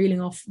literally be reeling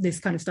off this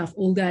kind of stuff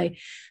all day,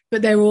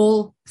 but they're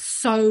all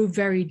so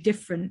very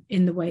different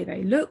in the way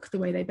they look, the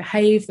way they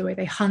behave, the way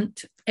they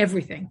hunt,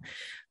 everything.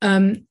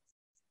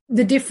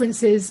 The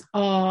differences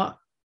are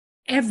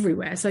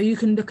everywhere. So you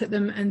can look at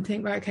them and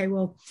think, right, okay,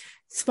 well,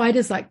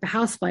 spiders like the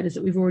house spiders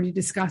that we've already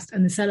discussed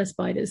and the cellar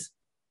spiders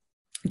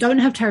don't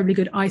have terribly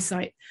good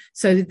eyesight.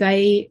 So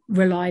they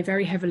rely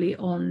very heavily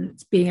on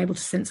being able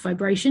to sense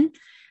vibration.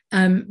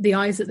 The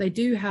eyes that they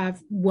do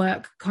have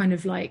work kind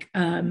of like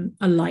a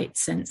light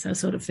sensor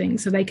sort of thing.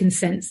 So they can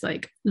sense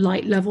like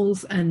light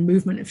levels and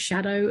movement of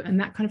shadow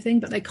and that kind of thing,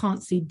 but they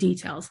can't see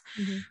details.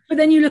 Mm-hmm. But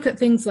then you look at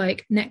things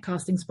like net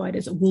casting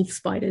spiders or wolf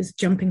spiders,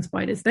 jumping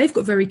spiders. They've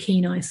got very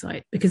keen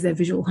eyesight because they're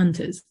visual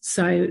hunters.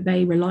 So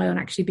they rely on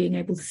actually being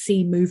able to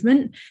see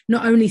movement,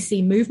 not only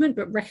see movement,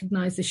 but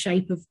recognize the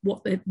shape of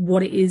what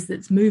it is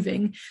that's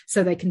moving.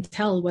 So they can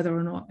tell whether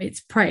or not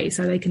it's prey.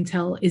 So they can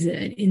tell, is it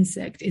an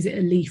insect? Is it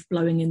a leaf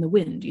blowing in the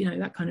wind,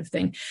 that kind of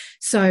thing.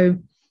 So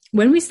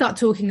when we start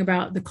talking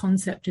about the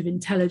concept of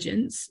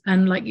intelligence,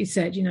 and like you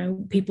said,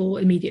 people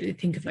immediately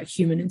think of like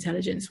human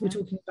intelligence. We're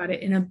talking about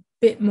it in a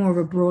bit more of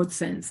a broad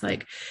sense,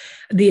 like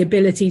the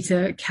ability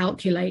to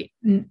calculate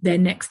their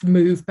next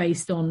move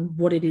based on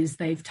what it is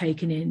they've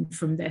taken in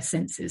from their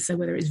senses. So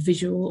whether it's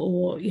visual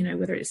or,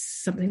 whether it's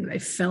something that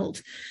they've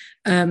felt,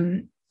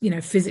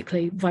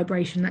 physically,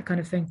 vibration, that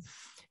kind of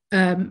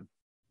thing.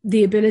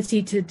 The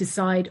ability to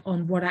decide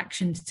on what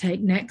action to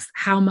take next,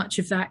 how much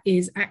of that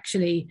is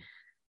actually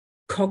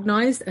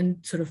cognized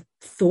and sort of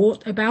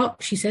thought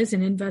about, she says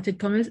in inverted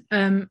commas,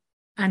 and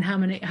how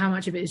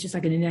much of it is just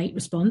like an innate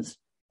response.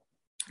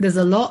 There's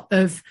a lot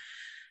of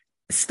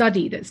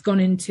study that's gone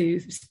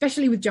into,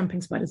 especially with jumping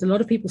spiders. A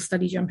lot of people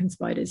study jumping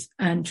spiders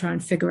and try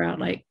and figure out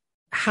like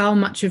how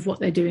much of what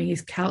they're doing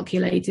is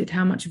calculated,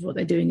 how much of what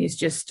they're doing is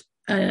just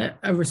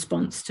a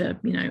response to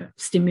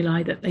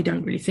stimuli that they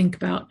don't really think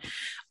about.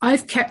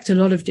 I've kept a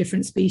lot of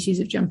different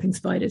species of jumping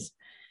spiders,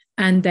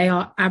 and they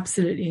are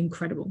absolutely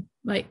incredible.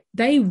 Like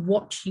they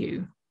watch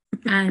you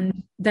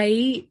and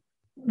they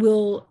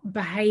will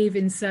behave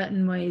in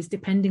certain ways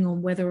depending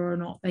on whether or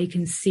not they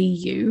can see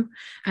you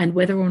and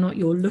whether or not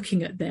you're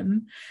looking at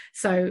them.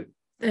 So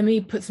let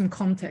me put some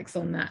context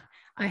on that.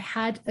 I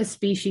had a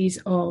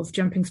species of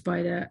jumping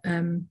spider,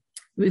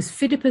 it was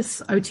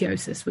Phidippus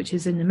otiosus, which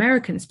is an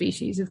American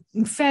species of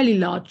fairly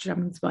large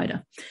jumping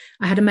spider.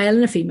 I had a male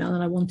and a female,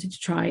 and I wanted to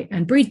try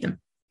and breed them.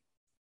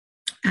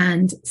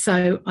 And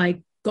so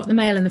I got the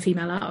male and the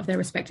female out of their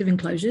respective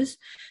enclosures.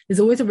 There's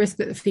always a risk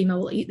that the female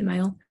will eat the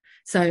male.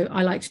 So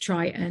I like to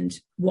try and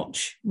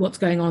watch what's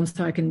going on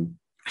so I can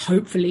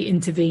hopefully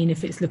intervene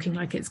if it's looking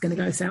like it's going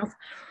to go south.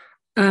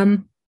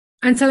 And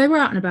so they were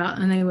out and about,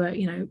 and they were,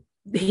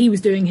 he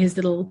was doing his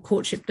little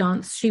courtship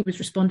dance. She was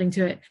responding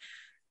to it.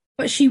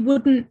 But she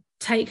wouldn't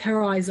take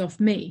her eyes off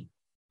me.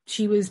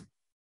 She was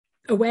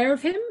aware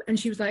of him, and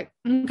she was like,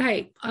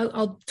 okay,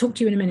 I'll talk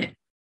to you in a minute.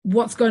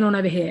 What's going on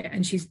over here?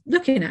 And she's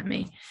looking at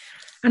me.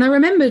 And I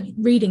remember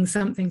reading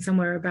something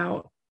somewhere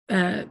about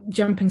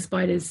jumping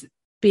spiders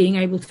being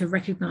able to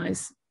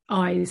recognize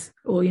eyes,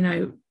 or,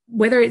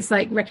 whether it's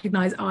like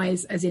recognize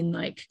eyes as in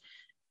like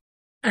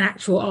an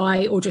actual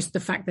eye, or just the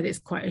fact that it's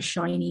quite a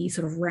shiny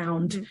sort of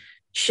round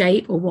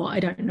shape or what, I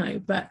don't know.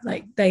 But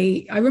like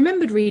I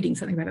remembered reading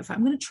something about it. So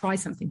I'm going to try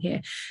something here.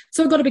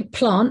 So I got a big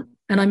plant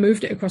and I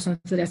moved it across onto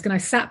the desk, and I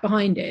sat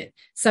behind it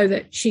so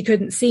that she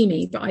couldn't see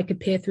me, but I could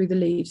peer through the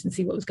leaves and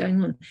see what was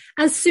going on.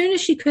 As soon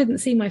as she couldn't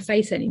see my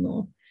face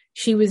anymore,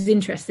 she was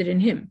interested in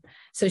him.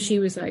 So she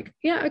was like,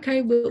 yeah,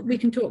 okay, we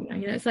can talk now.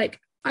 It's like,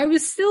 I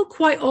was still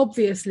quite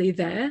obviously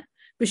there,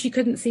 but she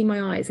couldn't see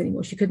my eyes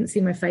anymore. She couldn't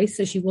see my face.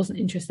 So she wasn't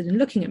interested in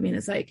looking at me. And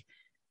it's like,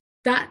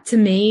 that to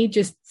me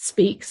just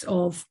speaks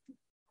of,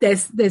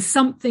 there's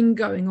something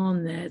going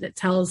on there that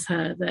tells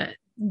her that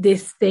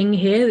this thing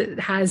here that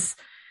has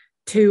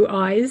two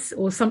eyes,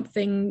 or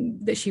something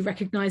that she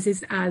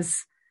recognizes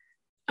as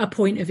a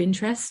point of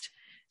interest,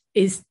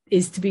 is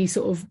to be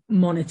sort of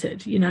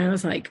monitored. I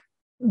was like,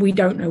 we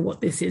don't know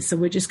what this is, so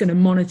we're just going to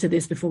monitor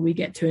this before we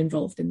get too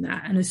involved in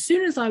that. And as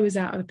soon as I was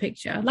out of the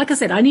picture, like I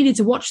said, I needed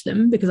to watch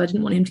them because I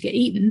didn't want him to get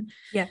eaten.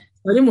 Yeah,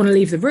 I didn't want to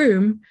leave the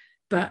room,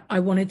 but I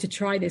wanted to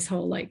try this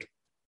whole like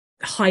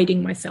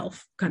hiding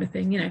myself kind of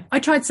thing. I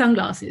tried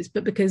sunglasses,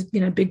 but because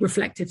big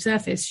reflective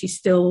surface, she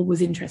still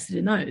was interested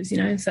in those.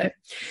 So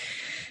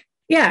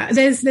yeah,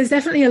 there's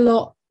definitely a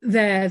lot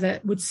there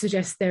that would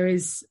suggest there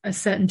is a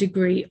certain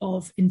degree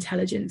of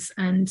intelligence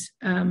and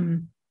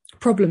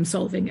problem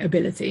solving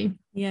ability.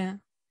 Yeah.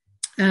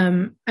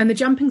 And the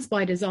jumping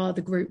spiders are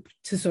the group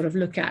to sort of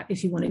look at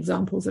if you want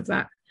examples of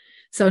that.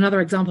 So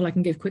another example I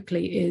can give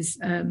quickly is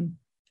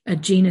a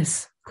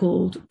genus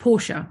called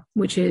Portia,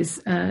 which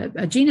is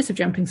a genus of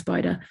jumping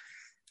spider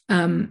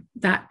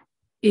that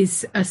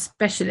is a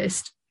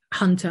specialist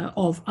hunter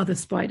of other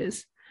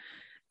spiders.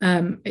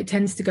 It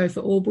tends to go for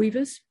orb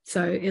weavers.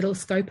 So it'll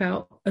scope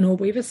out an orb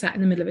weaver sat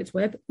in the middle of its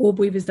web. Orb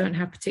weavers don't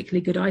have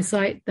particularly good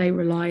eyesight. They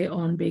rely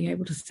on being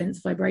able to sense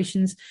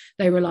vibrations.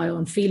 They rely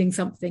on feeling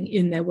something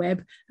in their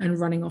web and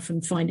running off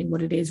and finding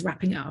what it is,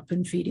 wrapping it up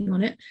and feeding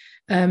on it.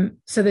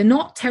 So they're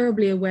not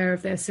terribly aware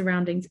of their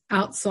surroundings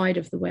outside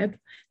of the web.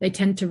 They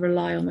tend to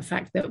rely on the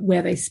fact that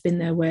where they spin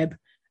their web,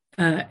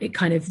 it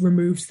kind of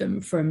removes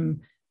them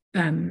from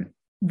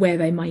where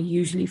they might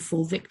usually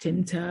fall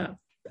victim to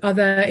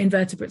other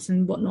invertebrates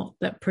and whatnot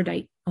that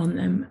predate on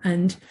them.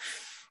 And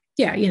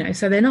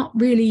so they're not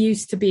really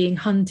used to being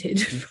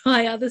hunted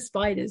by other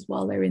spiders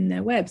while they're in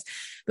their webs.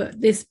 But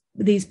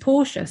these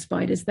Portia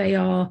spiders, they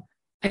are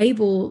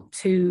able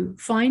to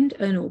find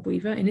an orb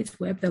weaver in its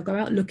web. They'll go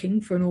out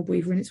looking for an orb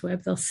weaver in its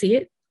web. They'll see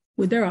it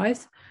with their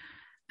eyes.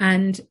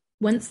 And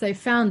once they've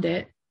found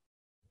it,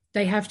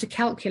 they have to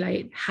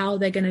calculate how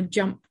they're going to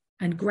jump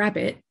and grab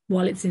it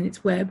while it's in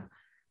its web.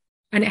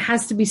 And it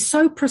has to be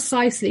so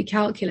precisely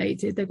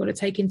calculated. They've got to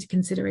take into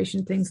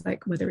consideration things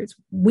like whether it's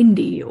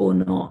windy or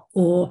not,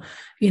 or,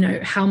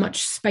 how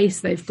much space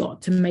they've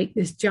got to make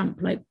this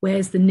jump. Like,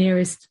 where's the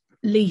nearest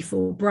leaf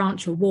or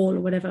branch or wall or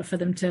whatever for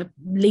them to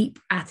leap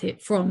at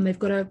it from. They've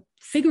got to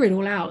figure it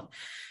all out,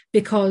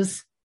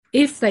 because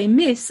if they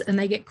miss and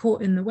they get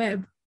caught in the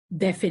web,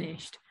 they're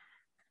finished.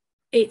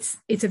 It's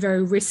a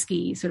very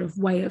risky sort of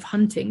way of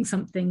hunting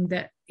something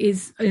that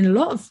is in a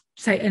lot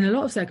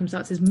of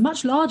circumstances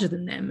much larger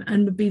than them,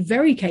 and would be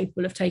very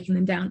capable of taking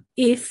them down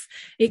if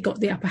it got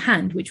the upper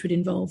hand, which would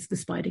involve the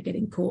spider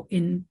getting caught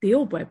in the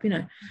orb web.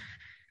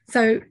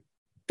 So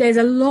there's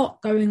a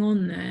lot going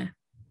on there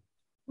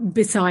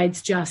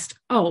besides just,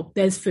 oh,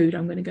 there's food,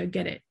 I'm going to go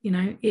get it.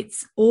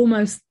 It's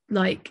almost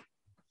like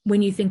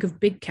when you think of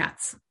big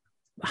cats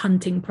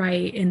hunting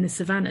prey in the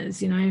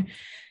savannas,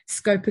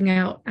 scoping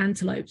out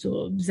antelopes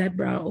or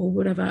zebra or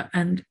whatever,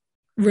 and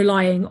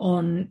relying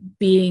on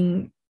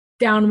being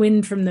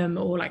downwind from them,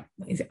 or like,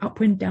 is it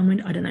upwind,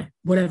 downwind? I don't know,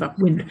 whatever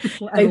wind.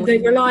 They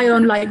rely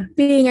on like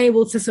being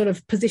able to sort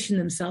of position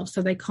themselves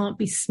so they can't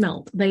be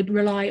smelt. They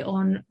rely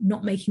on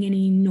not making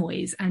any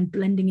noise and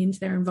blending into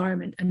their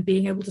environment and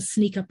being able to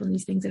sneak up on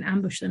these things and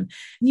ambush them.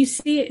 And you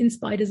see it in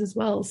spiders as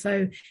well.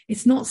 So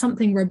it's not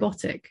something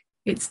robotic.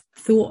 It's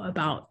thought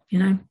about,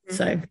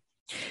 so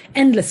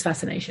endless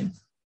fascination.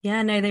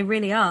 Yeah, no, they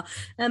really are.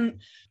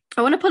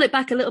 I want to pull it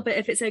back a little bit,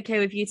 if it's okay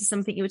with you, to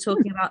something you were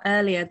talking about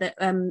earlier, that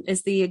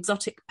is the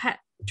exotic pet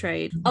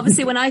trade.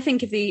 Obviously, when I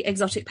think of the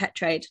exotic pet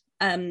trade,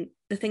 the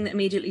thing that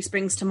immediately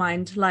springs to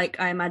mind, like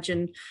I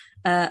imagine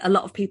a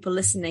lot of people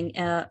listening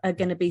are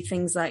going to be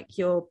things like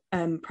your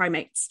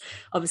primates.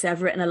 Obviously,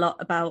 I've written a lot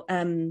about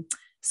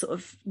sort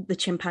of the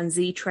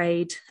chimpanzee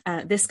trade,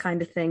 this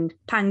kind of thing,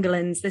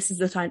 pangolins. This is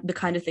the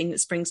kind of thing that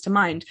springs to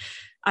mind.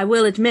 I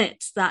will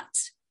admit that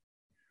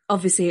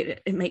obviously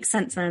it makes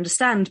sense and I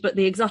understand, but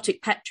the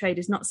exotic pet trade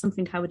is not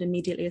something I would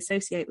immediately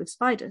associate with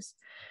spiders.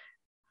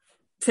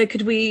 So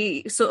could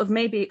we sort of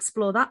maybe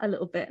explore that a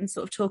little bit and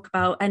sort of talk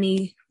about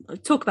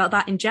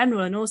that in general,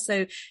 and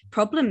also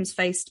problems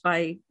faced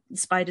by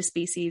spider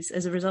species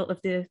as a result of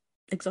the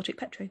exotic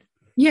pet trade?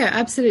 Yeah,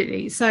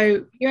 absolutely.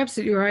 So you're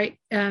absolutely right.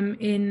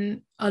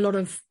 In a lot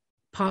of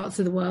parts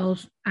of the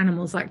world,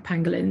 animals like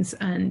pangolins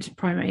and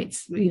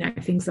primates,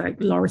 things like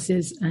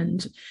lorises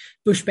and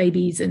bush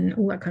babies and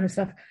all that kind of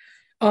stuff,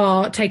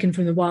 are taken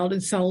from the wild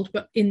and sold.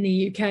 But in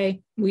the UK,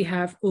 we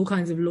have all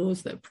kinds of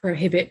laws that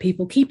prohibit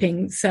people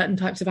keeping certain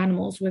types of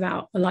animals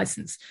without a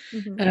license.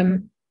 Mm-hmm.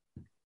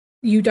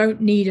 You don't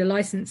need a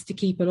license to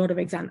keep a lot of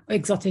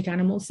exotic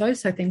animals, though.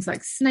 So things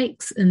like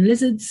snakes and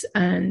lizards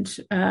and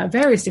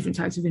various different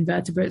types of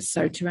invertebrates.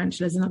 So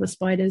tarantulas and other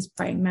spiders,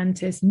 praying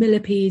mantis,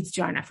 millipedes,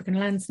 giant African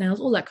land snails,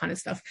 all that kind of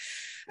stuff.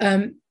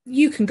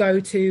 You can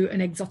go to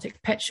an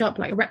exotic pet shop,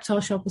 like a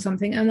reptile shop or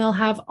something, and they'll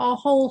have a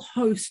whole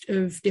host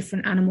of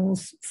different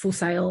animals for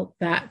sale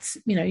that,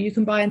 you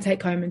can buy and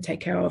take home and take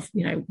care of,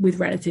 with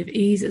relative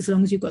ease, as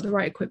long as you've got the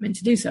right equipment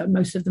to do so.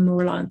 Most of them will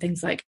rely on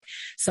things like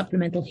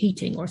supplemental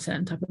heating or a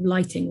certain type of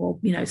lighting, or,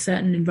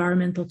 certain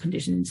environmental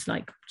conditions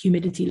like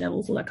humidity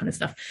levels, all that kind of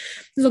stuff.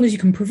 As long as you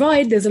can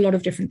provide, there's a lot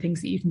of different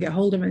things that you can get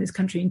hold of in this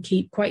country and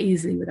keep quite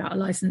easily without a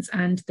license.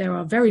 And there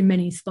are very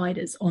many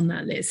spiders on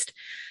that list.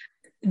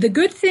 The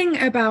good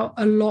thing about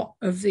a lot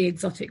of the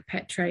exotic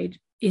pet trade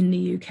in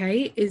the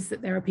UK is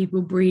that there are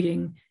people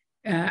breeding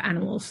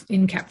animals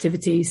in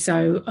captivity.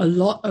 So a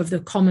lot of the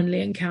commonly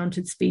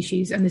encountered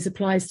species, and this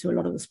applies to a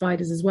lot of the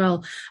spiders as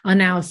well, are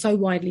now so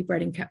widely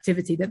bred in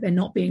captivity that they're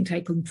not being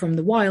taken from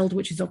the wild,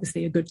 which is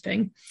obviously a good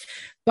thing.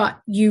 But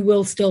you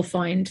will still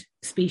find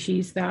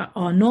species that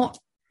are not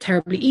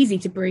terribly easy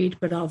to breed,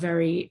 but are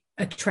very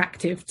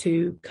attractive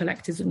to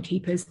collectors and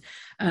keepers,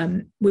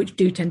 which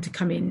do tend to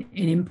come in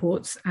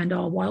imports and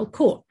are wild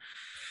caught.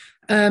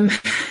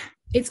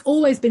 It's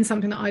always been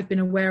something that I've been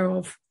aware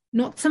of,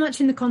 not so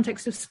much in the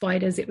context of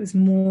spiders. It was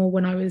more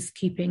when I was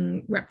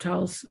keeping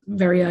reptiles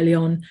very early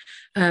on,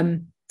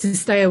 to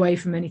stay away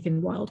from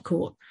anything wild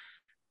caught.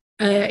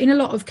 In a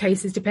lot of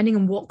cases, depending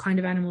on what kind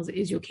of animals it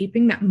is you're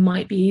keeping, that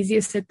might be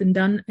easier said than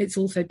done. It's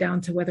also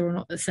down to whether or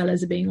not the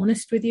sellers are being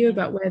honest with you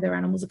about where their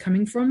animals are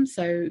coming from.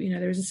 So,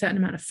 there is a certain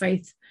amount of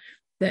faith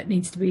that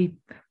needs to be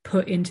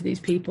put into these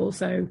people.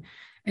 So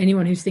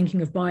anyone who's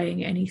thinking of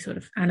buying any sort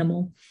of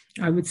animal,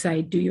 I would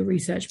say do your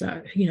research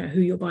about,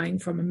 who you're buying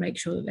from, and make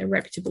sure that they're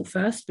reputable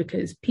first,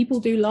 because people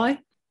do lie.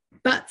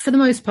 But for the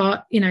most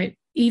part,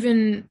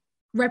 even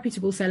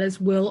reputable sellers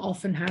will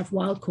often have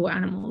wild caught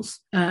animals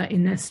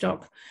in their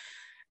stock.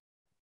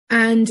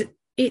 And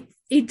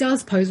it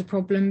does pose a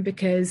problem,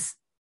 because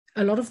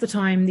a lot of the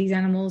time these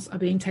animals are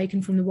being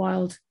taken from the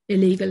wild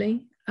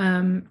illegally.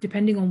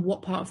 Depending on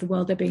what part of the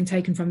world they're being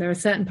taken from. There are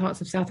certain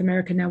parts of South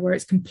America now where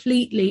it's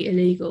completely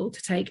illegal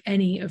to take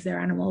any of their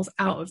animals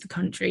out of the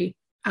country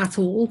at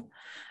all.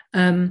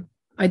 I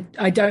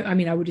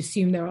would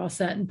assume there are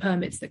certain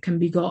permits that can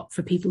be got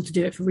for people to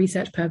do it for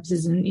research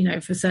purposes and,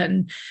 for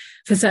certain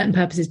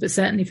purposes, but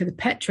certainly for the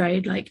pet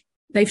trade, like,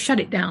 they've shut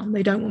it down.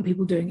 They don't want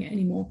people doing it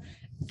anymore.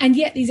 And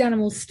yet these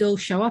animals still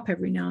show up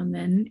every now and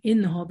then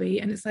in the hobby.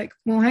 And it's like,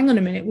 well, hang on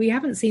a minute. We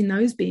haven't seen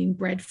those being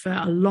bred for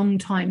a long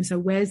time. So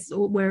where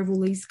have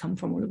all these come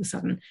from all of a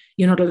sudden?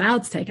 You're not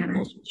allowed to take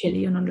animals from Chile.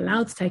 You're not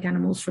allowed to take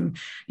animals from,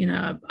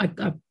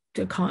 I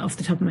can't off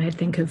the top of my head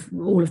think of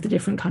all of the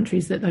different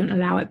countries that don't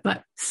allow it.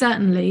 But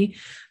certainly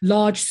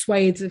large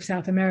swathes of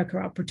South America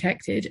are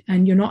protected,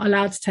 and you're not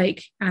allowed to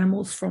take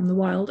animals from the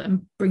wild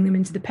and bring them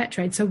into the pet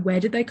trade. So where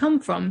did they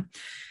come from?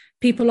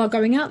 People are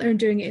going out there and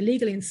doing it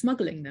illegally and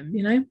smuggling them,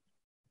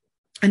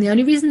 And the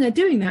only reason they're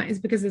doing that is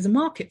because there's a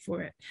market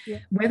for it. Yeah.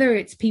 Whether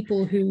it's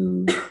people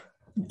who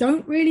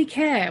don't really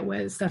care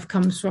where stuff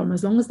comes from,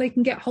 as long as they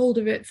can get hold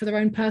of it for their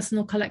own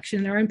personal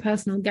collection, their own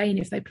personal gain,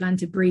 if they plan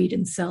to breed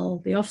and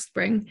sell the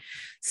offspring.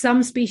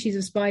 Some species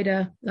of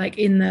spider, like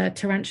in the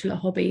tarantula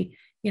hobby,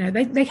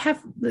 they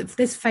have,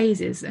 there's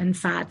phases and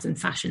fads and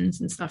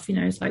fashions and stuff.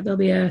 It's like there'll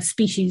be a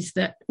species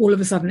that all of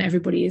a sudden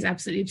everybody is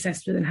absolutely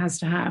obsessed with and has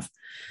to have.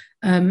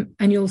 And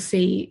you'll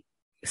see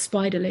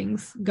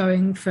spiderlings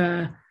going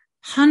for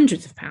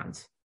hundreds of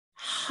pounds,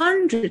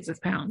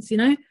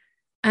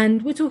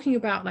 and we're talking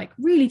about like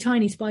really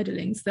tiny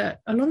spiderlings that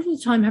a lot of the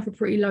time have a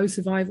pretty low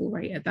survival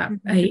rate at that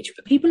age,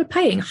 but people are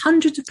paying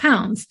hundreds of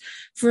pounds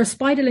for a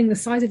spiderling the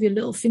size of your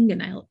little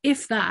fingernail,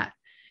 if that,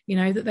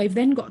 that they've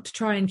then got to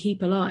try and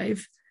keep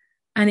alive.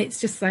 And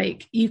it's just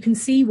like, you can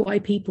see why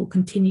people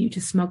continue to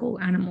smuggle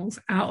animals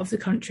out of the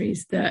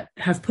countries that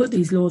have put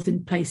these laws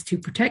in place to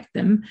protect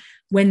them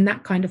when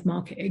that kind of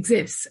market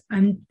exists.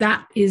 And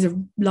that is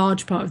a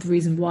large part of the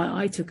reason why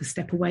I took a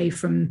step away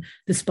from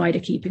the spider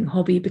keeping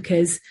hobby,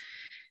 because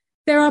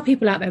there are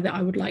people out there that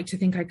I would like to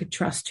think I could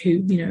trust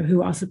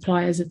who are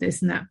suppliers of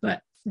this and that, but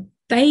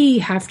they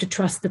have to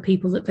trust the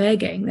people that they're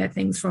getting their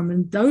things from,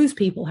 and those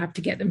people have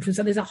to get them from.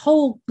 So there's a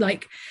whole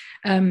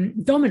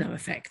domino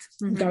effect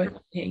going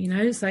on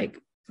here. It's like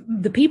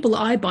the people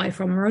I buy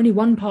from are only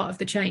one part of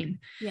the chain.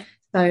 Yeah.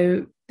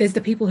 So there's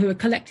the people who are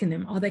collecting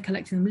them. Are they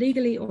collecting them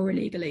legally or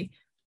illegally?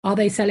 Are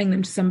they selling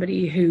them to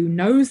somebody who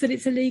knows that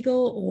it's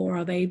illegal, or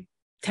are they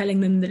telling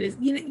them that it's,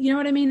 you know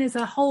what I mean? There's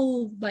a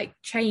whole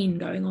chain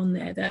going on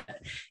there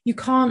that you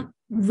can't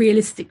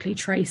realistically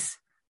trace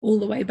all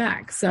the way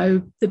back.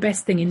 So the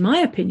best thing, in my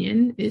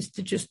opinion, is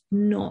to just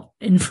not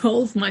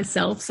involve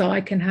myself so I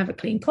can have a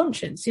clean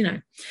conscience,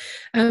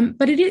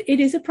 But it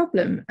is a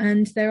problem.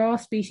 And there are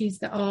species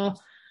that are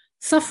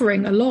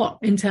suffering a lot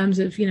in terms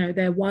of,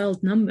 their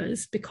wild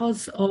numbers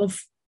because of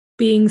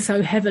being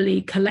so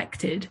heavily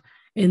collected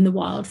in the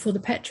wild for the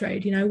pet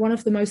trade. One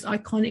of the most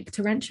iconic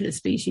tarantula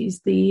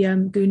species, the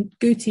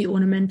Guti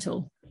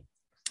ornamental.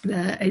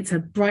 It's a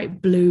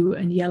bright blue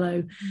and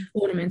yellow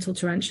ornamental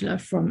tarantula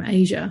from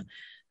Asia.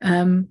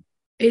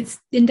 It's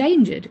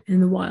endangered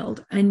in the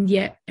wild, and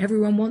yet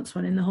everyone wants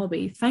one in the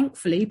hobby.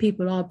 Thankfully,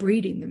 people are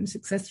breeding them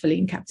successfully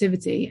in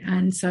captivity,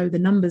 and so the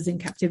numbers in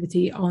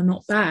captivity are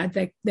not bad.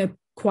 They're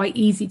quite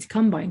easy to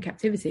come by in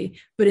captivity,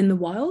 but in the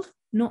wild,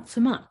 not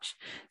so much.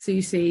 So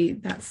you see,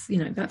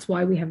 that's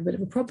why we have a bit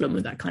of a problem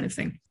with that kind of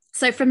thing.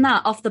 So from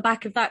that, off the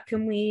back of that,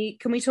 can we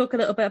talk a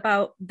little bit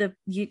about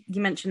you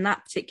mentioned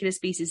that particular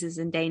species is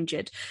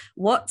endangered.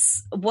 What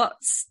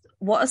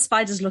are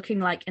spiders looking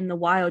like in the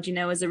wild,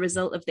 as a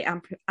result of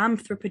the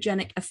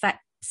anthropogenic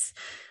effects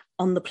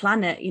on the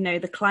planet,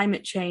 the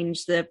climate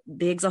change, the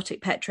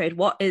exotic pet trade?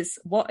 What is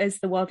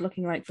the world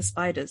looking like for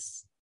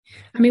spiders?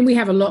 I mean, we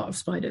have a lot of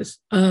spiders,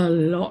 a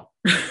lot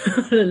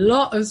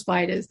of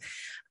spiders.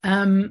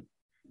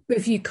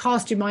 If you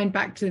cast your mind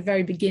back to the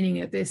very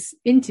beginning of this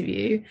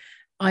interview,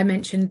 I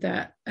mentioned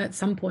that at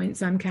some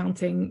points I'm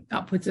counting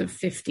upwards of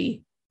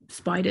 50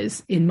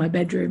 spiders in my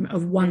bedroom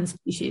of one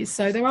species.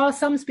 So there are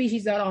some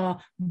species that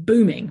are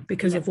booming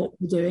because of what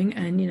we're doing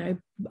and,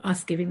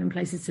 us giving them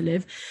places to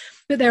live.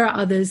 But there are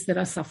others that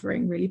are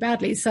suffering really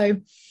badly. So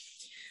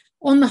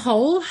on the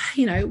whole,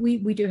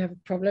 we do have a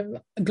problem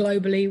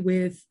globally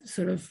with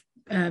sort of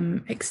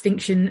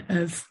extinction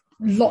of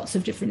lots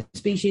of different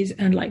species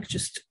and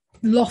just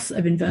loss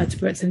of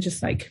invertebrates, and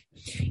just like,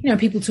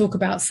 people talk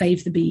about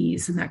save the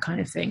bees and that kind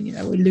of thing.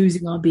 We're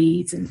losing our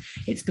bees and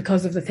it's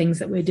because of the things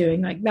that we're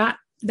doing like that.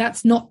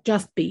 That's not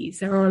just bees.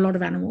 There are a lot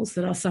of animals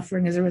that are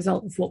suffering as a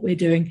result of what we're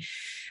doing.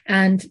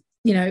 And,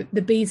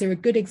 the bees are a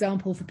good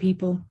example for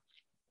people,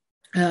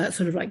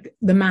 sort of like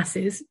the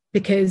masses,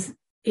 because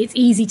it's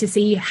easy to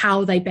see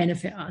how they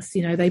benefit us.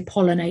 They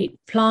pollinate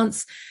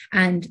plants,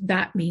 and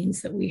that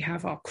means that we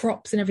have our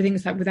crops and everything.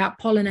 It's like without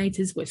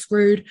pollinators, we're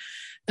screwed.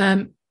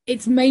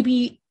 It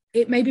maybe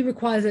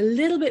requires a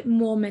little bit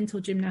more mental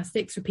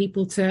gymnastics for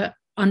people to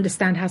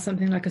understand how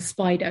something like a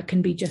spider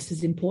can be just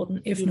as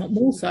important, if not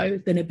more so,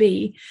 than a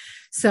bee.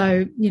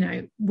 So,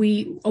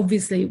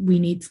 we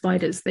need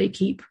spiders. They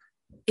keep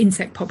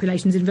insect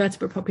populations,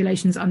 invertebrate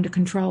populations under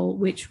control,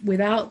 which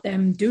without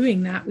them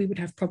doing that, we would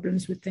have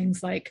problems with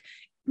things like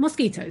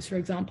mosquitoes, for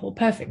example.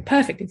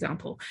 Perfect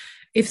example.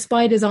 If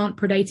spiders aren't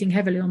predating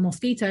heavily on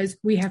mosquitoes,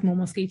 we have more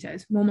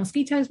mosquitoes. More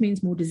mosquitoes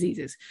means more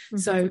diseases. Mm-hmm.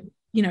 So,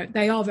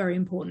 they are very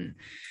important.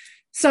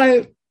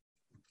 So,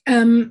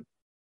 on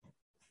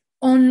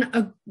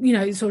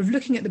a, sort of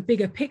looking at the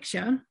bigger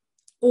picture,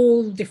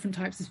 all different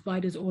types of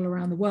spiders all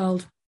around the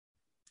world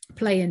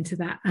play into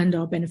that and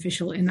are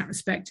beneficial in that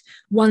respect.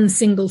 One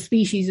single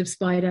species of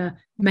spider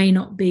may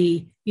not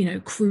be,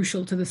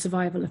 crucial to the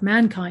survival of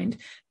mankind,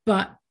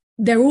 but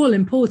they're all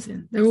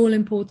important. They're all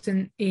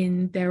important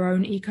in their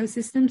own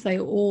ecosystems. They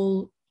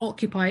all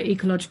occupy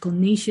ecological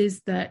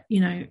niches that,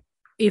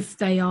 if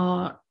they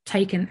are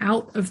taken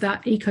out of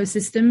that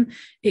ecosystem,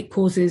 it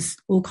causes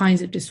all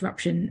kinds of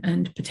disruption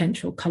and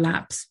potential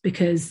collapse,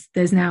 because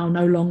there's now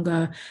no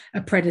longer a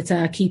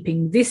predator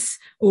keeping this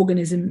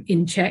organism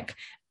in check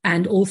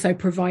and also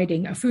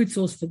providing a food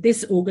source for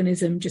this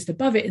organism just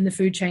above it in the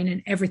food chain,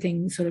 and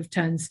everything sort of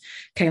turns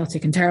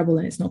chaotic and terrible,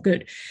 and it's not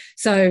good.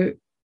 So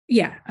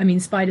yeah,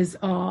 spiders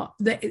are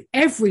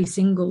every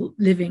single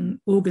living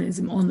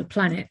organism on the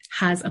planet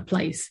has a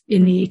place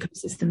in the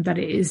ecosystem that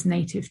it is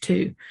native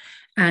to.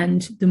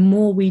 And the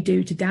more we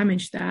do to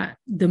damage that,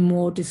 the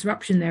more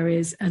disruption there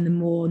is, and the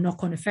more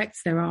knock-on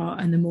effects there are,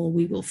 and the more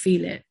we will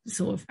feel it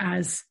sort of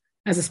as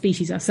a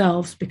species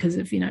ourselves, because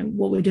of,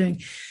 what we're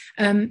doing.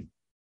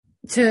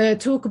 To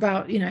talk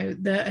about,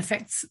 the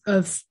effects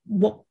of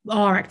what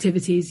our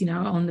activities,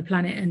 on the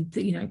planet,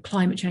 and,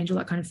 climate change, all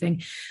that kind of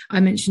thing.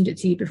 I mentioned it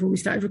to you before we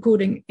started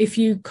recording. If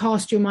you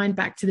cast your mind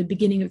back to the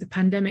beginning of the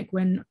pandemic,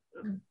 when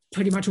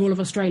pretty much all of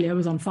Australia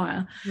was on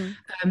fire,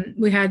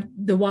 we had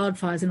the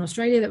wildfires in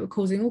Australia that were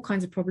causing all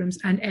kinds of problems,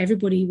 and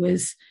everybody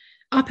was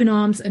up in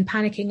arms and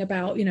panicking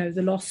about,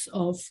 the loss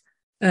of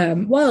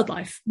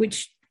wildlife,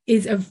 which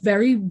is a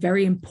very,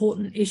 very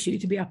important issue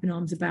to be up in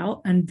arms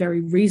about, and very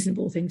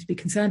reasonable thing to be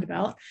concerned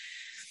about.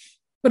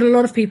 But a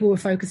lot of people were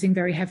focusing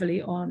very heavily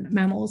on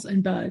mammals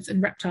and birds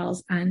and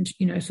reptiles and,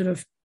 sort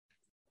of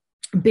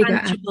bigger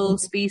tangible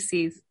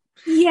species.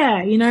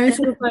 Yeah,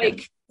 sort of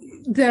like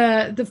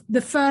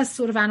the first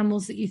sort of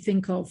animals that you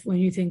think of when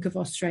you think of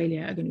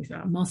Australia are going to be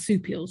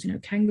marsupials,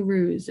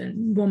 kangaroos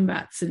and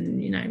wombats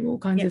and, all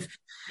kinds of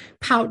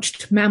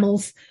pouched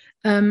mammals.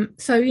 So,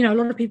 a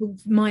lot of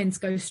people's minds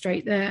go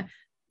straight there.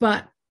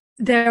 But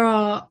there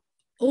are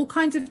all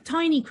kinds of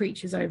tiny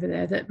creatures over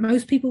there that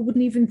most people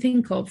wouldn't even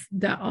think of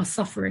that are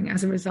suffering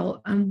as a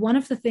result. And one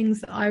of the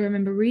things that I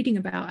remember reading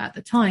about at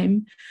the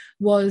time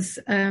was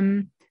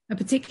a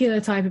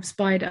particular type of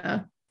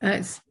spider.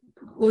 It's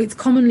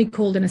commonly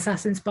called an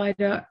assassin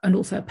spider and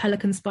also a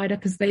pelican spider,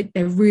 because they're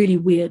really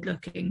weird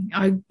looking.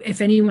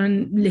 If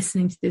anyone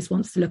listening to this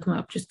wants to look them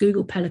up, just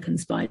Google pelican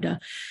spider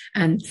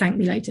and thank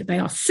me later. They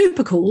are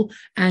super cool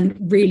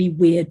and really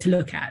weird to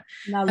look at.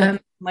 Now look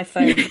at my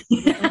phone.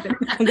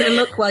 I'm going to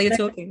look while you're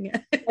talking.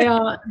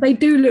 They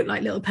do look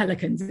like little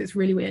pelicans. It's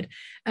really weird.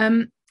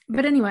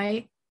 But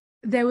anyway,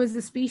 there was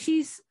a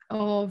species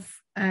of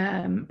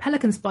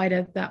pelican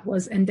spider that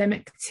was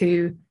endemic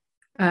to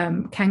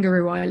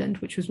Kangaroo Island,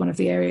 which was one of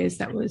the areas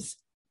that was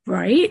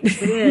weird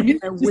looking.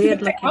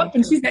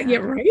 And she's like, yeah,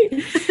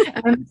 right.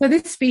 So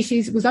this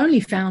species was only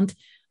found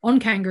on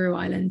Kangaroo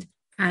Island,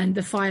 and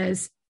the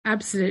fires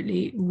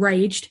absolutely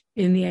raged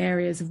in the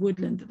areas of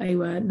woodland that they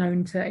were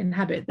known to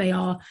inhabit. They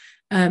are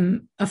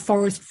a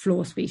forest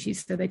floor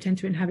species, so they tend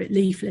to inhabit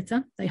leaf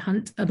litter. They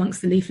hunt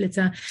amongst the leaf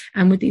litter,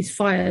 and with these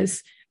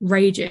fires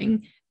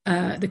raging,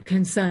 the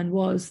concern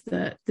was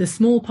that the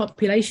small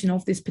population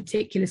of this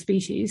particular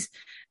species,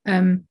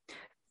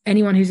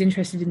 anyone who's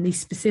interested in these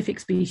specific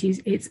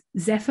species, it's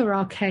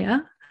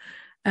Zephyrarchaea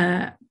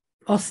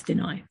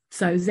austini.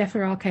 So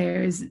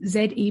Zephyrarchaea is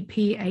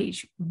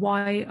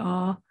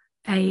Zephyararchaea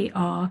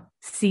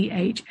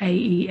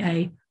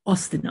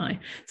austini.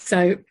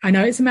 So I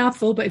know it's a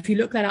mouthful, but if you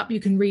look that up, you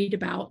can read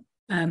about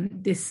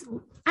this.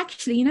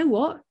 Actually, you know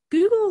what?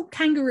 Google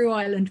Kangaroo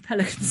Island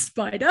pelican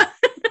spider.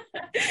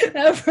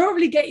 That'll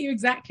probably get you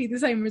exactly the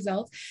same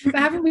results, but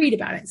have a read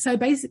about it. So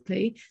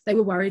basically, they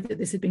were worried that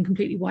this had been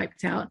completely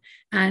wiped out.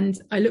 And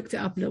I looked it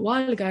up a little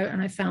while ago,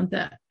 and I found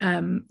that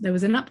there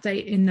was an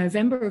update in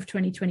November of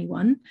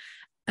 2021.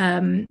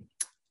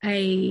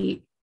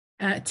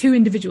 two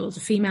individuals,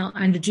 a female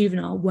and a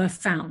juvenile, were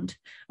found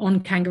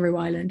on Kangaroo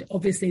Island.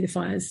 Obviously, the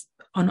fires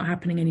are not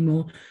happening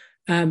anymore,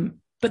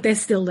 but they're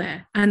still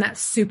there. And that's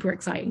super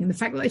exciting. And the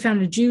fact that they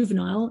found a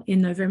juvenile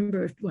in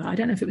November of, well, I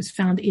don't know if it was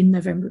found in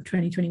November of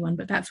 2021,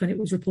 but that's when it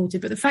was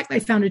reported. But the fact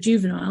they found a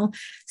juvenile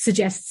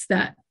suggests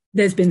that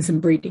there's been some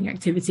breeding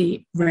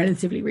activity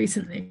relatively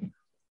recently,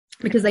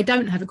 because they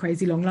don't have a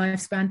crazy long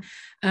lifespan,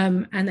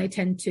 and they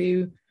tend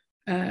to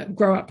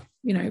grow up,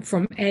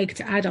 from egg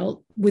to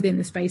adult within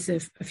the space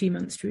of a few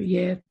months to a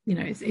year.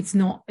 It's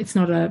not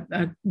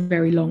a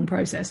very long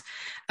process.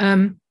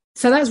 So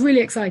that's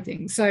really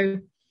exciting. So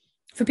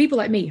for people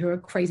like me who are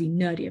crazy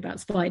nerdy about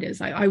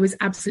spiders, I was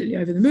absolutely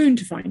over the moon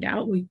to find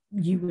out.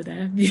 You were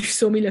there. You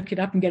saw me look it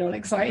up and get all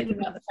excited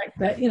about the fact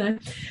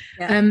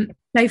that,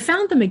 they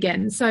found them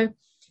again. So,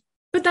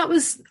 but that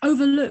was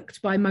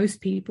overlooked by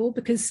most people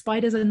because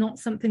spiders are not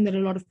something that a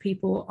lot of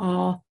people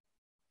are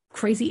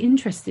crazy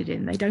interested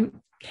in. They don't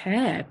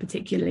care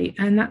particularly.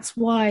 And that's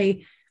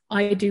why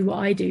I do what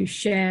I do,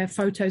 share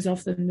photos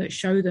of them that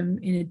show them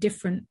in a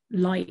different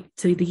light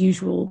to the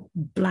usual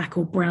black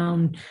or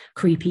brown,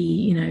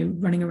 creepy,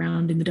 running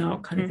around in the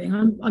dark kind of thing.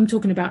 I'm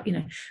talking about,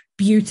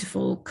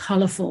 beautiful,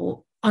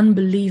 colorful,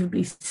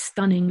 unbelievably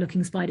stunning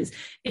looking spiders.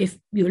 If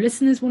your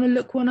listeners want to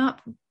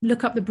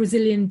look up the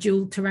Brazilian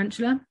jeweled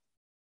tarantula.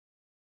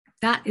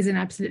 That is an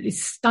absolutely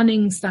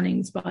stunning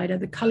spider.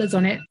 The colors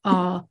on it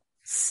are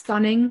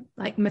stunning,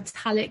 like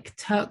metallic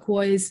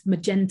turquoise,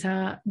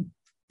 magenta,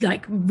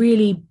 like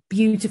really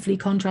beautifully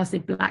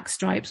contrasted black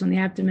stripes on the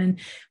abdomen,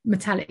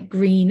 metallic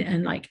green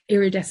and like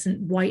iridescent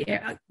white,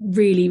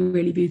 really,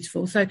 really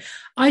beautiful. So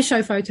I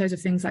show photos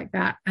of things like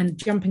that, and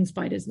jumping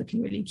spiders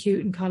looking really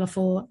cute and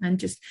colorful, and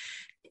just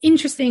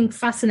interesting,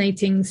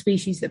 fascinating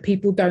species that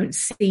people don't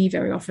see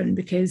very often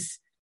because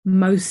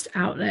most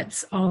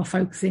outlets are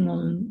focusing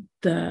on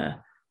the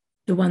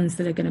ones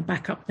that are going to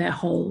back up their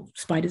whole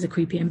spiders are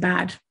creepy and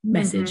bad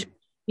message.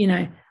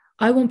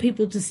 I want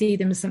people to see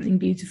them as something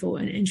beautiful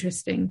and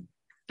interesting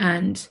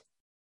and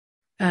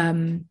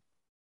fascinating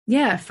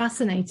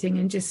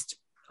and just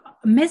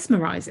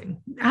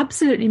mesmerizing,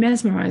 absolutely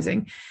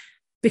mesmerizing,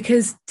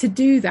 because to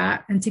do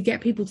that and to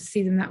get people to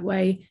see them that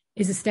way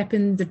is a step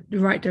in the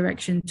right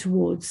direction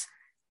towards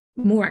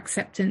more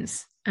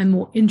acceptance and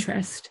more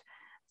interest.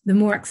 The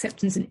more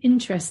acceptance and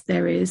interest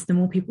there is, the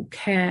more people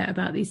care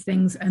about these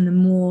things, and the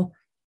more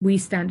we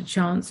stand a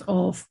chance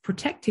of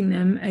protecting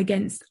them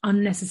against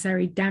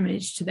unnecessary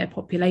damage to their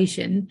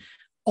population,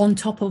 on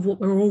top of what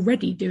we're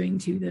already doing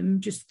to them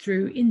just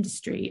through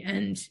industry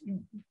and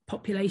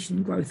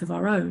population growth of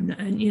our own.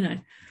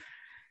 And,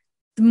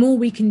 the more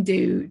we can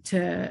do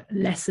to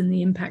lessen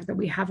the impact that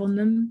we have on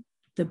them,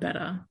 the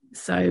better.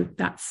 So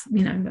that's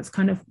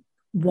kind of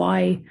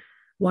why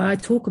I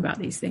talk about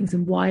these things,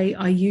 and why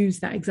I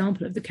use that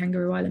example of the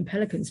Kangaroo Island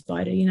pelican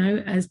spider,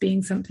 as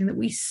being something that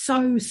we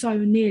so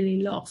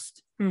nearly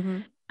lost.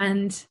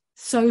 And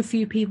so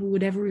few people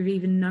would ever have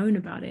even known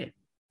about it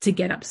to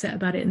get upset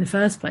about it in the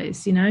first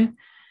place.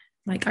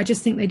 I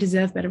just think they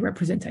deserve better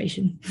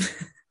representation.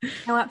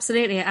 Oh,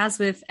 absolutely. As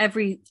with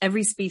every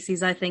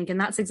species, I think.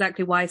 And that's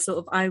exactly why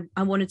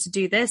I wanted to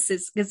do this,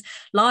 is because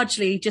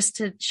largely just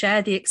to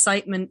share the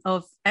excitement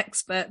of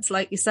experts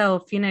like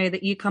yourself,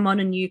 that you come on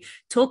and you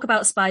talk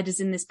about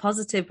spiders in this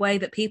positive way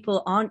that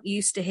people aren't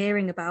used to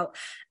hearing about.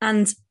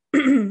 And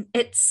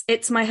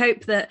it's my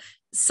hope that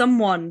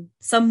someone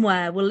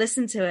somewhere will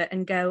listen to it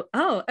and go,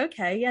 oh,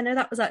 okay, yeah, no,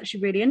 that was actually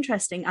really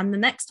interesting. And the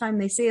next time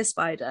they see a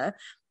spider,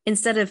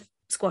 instead of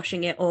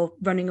squashing it or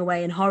running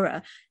away in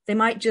horror, they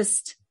might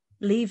just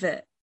leave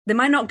it. They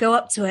might not go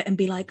up to it and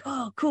be like,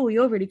 oh, cool,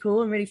 you're really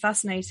cool and really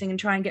fascinating, and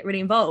try and get really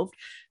involved.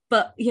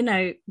 But,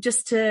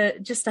 just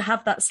to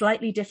have that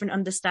slightly different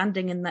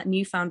understanding and that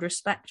newfound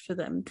respect for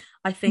them,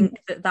 I think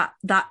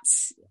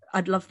that's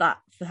I'd love that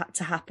for that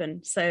to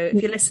happen. So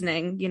if you're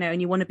listening,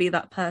 and you want to be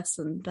that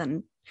person,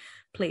 then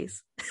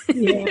please.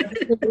 Yeah,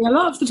 a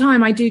lot of the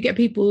time I do get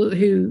people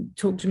who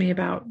talk to me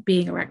about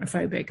being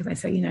arachnophobic, and they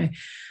say,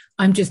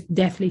 I'm just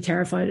deathly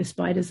terrified of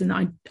spiders, and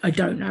I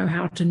don't know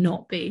how to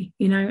not be,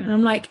 and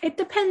I'm like, it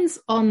depends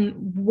on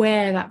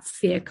where that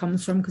fear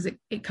comes from, because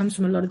it comes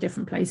from a lot of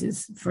different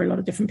places for a lot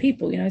of different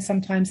people.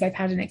 Sometimes they've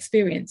had an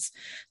experience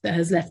that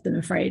has left them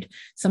afraid.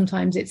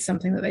 Sometimes it's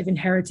something that they've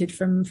inherited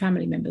from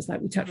family members,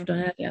 like we touched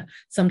on earlier.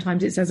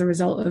 Sometimes it's as a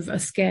result of a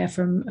scare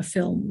from a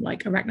film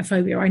like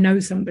Arachnophobia. I know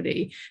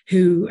somebody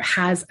who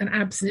has an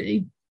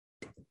absolutely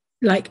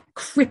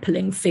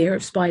crippling fear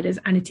of spiders,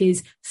 and it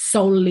is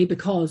solely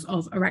because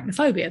of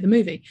Arachnophobia, the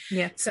movie.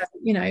 Yeah. So,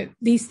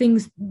 these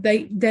things,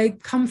 they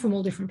come from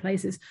all different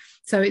places.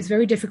 So it's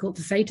very difficult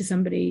to say to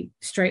somebody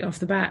straight off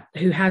the bat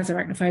who has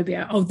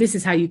Arachnophobia, oh, this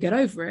is how you get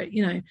over it,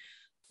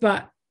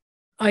 but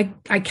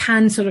I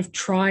can sort of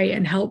try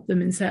and help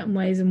them in certain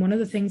ways. And one of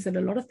the things that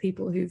a lot of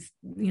people who've,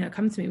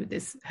 come to me with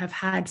this have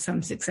had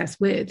some success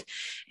with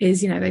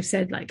is, they've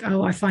said like,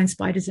 oh, I find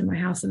spiders in my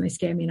house and they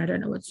scare me and I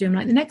don't know what to do. I'm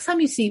like, the next time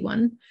you see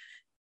one,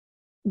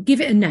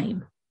 give it a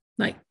name,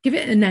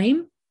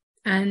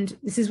 And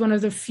this is one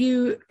of the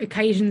few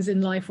occasions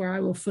in life where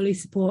I will fully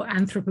support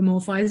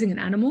anthropomorphizing an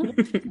animal.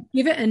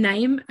 Give it a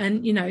name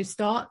and,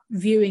 start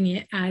viewing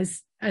it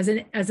as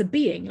a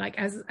being, like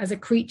as a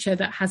creature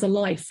that has a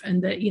life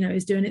and that,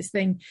 is doing its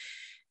thing.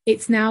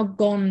 It's now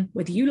gone,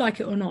 whether you like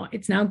it or not,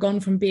 it's now gone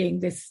from being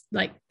this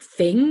like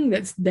thing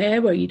that's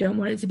there where you don't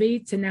want it to be,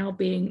 to now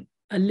being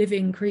a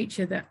living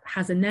creature that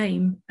has a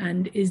name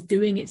and is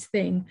doing its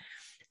thing.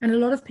 And a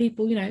lot of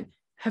people,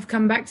 have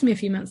come back to me a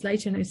few months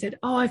later and they said,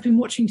 oh, I've been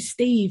watching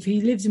Steve. He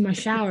lives in my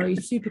shower.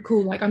 He's super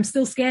cool. Like, I'm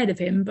still scared of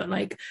him, but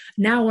like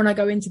now when I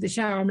go into the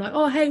shower, I'm like,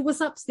 oh, hey,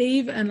 what's up,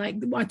 Steve? And like,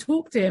 I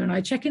talk to him and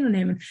I check in on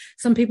him. And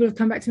some people have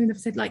come back to me and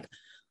they've said like,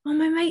 oh,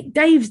 my mate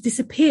Dave's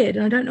disappeared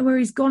and I don't know where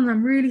he's gone and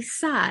I'm really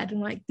sad. And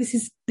like, this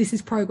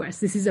is progress.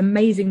 This is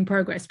amazing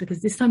progress,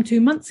 because this time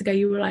 2 months ago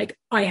you were like,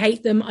 I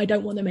hate them, I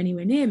don't want them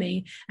anywhere near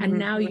me. And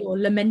now you're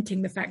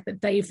lamenting the fact that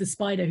Dave the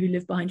spider who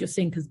lived behind your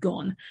sink has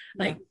gone.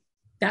 Like,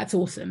 that's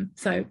awesome.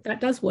 So that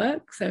does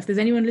work. So if there's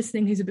anyone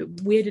listening who's a bit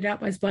weirded out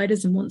by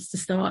spiders and wants to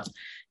start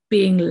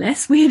being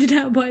less weirded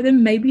out by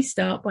them, maybe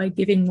start by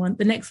giving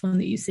the next one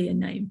that you see, a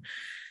name.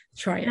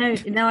 Try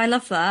it. No, I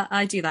love that.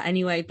 I do that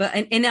anyway. But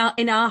in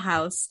our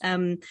house,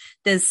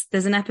 there's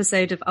an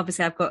episode of,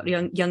 obviously I've got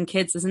young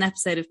kids. There's an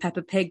episode of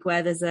Peppa Pig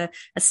where there's a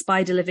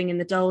spider living in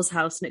the doll's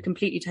house and it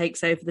completely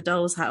takes over the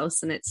doll's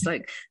house and it's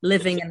like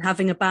living and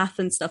having a bath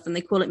and stuff. And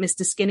they call it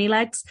Mr. Skinny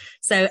Legs.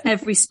 So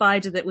every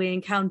spider that we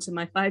encounter,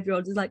 my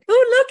 5-year-old is like,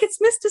 oh, look, it's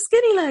Mr.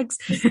 Skinny Legs.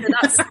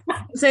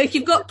 So if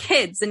you've got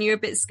kids and you're a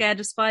bit scared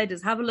of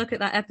spiders, have a look at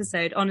that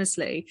episode.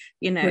 Honestly,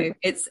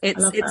 it's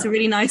a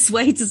really nice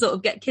way to sort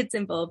of get kids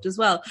involved as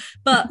well.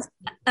 But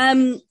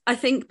I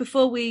think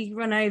before we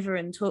run over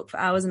and talk for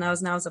hours and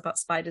hours and hours about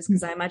spiders,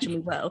 because I imagine we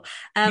will,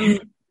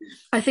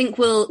 I think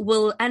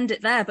we'll end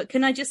it there. But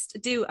can I just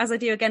do, as I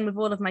do again with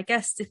all of my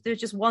guests, if there's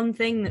just one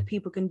thing that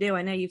people can do,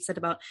 I know you've said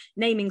about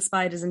naming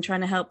spiders and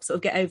trying to help sort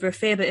of get over a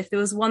fear, but if there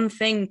was one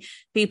thing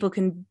people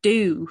can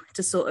do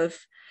to sort of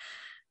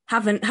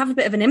have a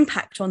bit of an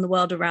impact on the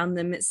world around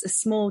them, it's a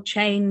small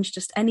change,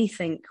 just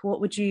anything, what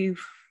would you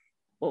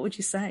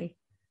say?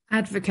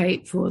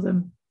 Advocate for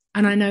them.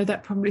 And I know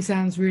that probably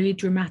sounds really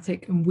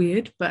dramatic and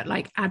weird, but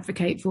like,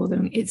 advocate for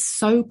them. It's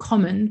so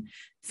common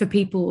for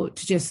people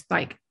to just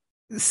like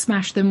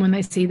smash them when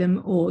they see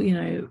them, or,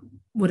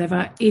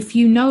 whatever. If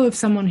you know of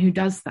someone who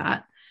does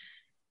that,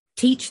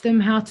 teach them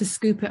how to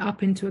scoop it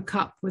up into a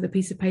cup with a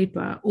piece of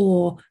paper,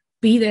 or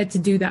be there to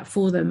do that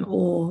for them,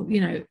 or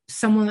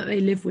someone that they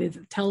live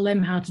with, tell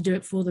them how to do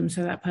it for them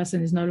so that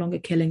person is no longer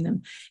killing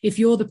them. If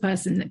you're the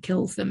person that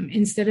kills them,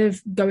 instead of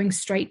going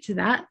straight to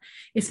that,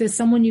 if there's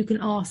someone you can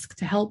ask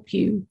to help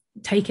you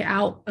take it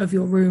out of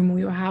your room or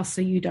your house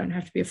so you don't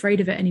have to be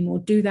afraid of it anymore,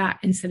 do that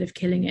instead of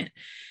killing it.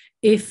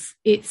 If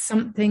it's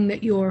something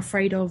that you're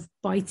afraid of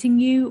biting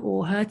you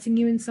or hurting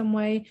you in some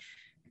way,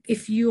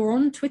 if you're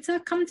on Twitter,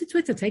 come to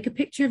Twitter, take a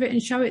picture of it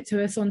and show it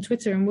to us on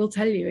Twitter, and we'll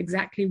tell you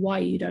exactly why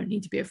you don't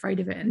need to be afraid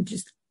of it, and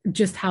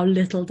just how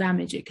little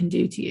damage it can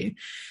do to you.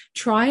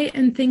 Try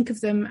and think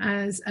of them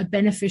as a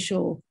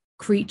beneficial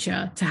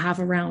creature to have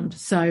around.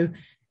 So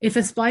if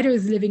a spider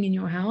is living in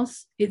your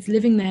house, it's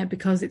living there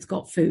because it's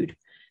got food.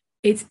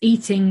 It's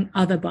eating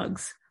other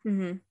bugs.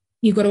 Mm-hmm.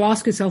 You've got to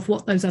ask yourself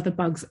what those other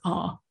bugs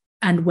are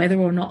and whether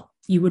or not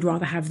you would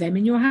rather have them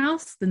in your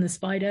house than the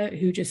spider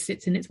who just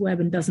sits in its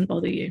web and doesn't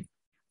bother you.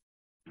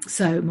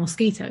 So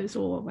mosquitoes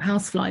or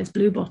houseflies,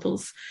 blue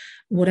bottles,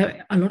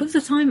 whatever. A lot of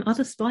the time,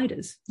 other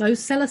spiders, those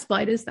cellar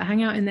spiders that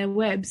hang out in their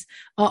webs,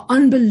 are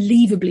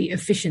unbelievably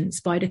efficient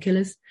spider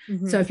killers.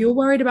 Mm-hmm. So if you're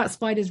worried about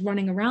spiders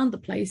running around the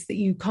place that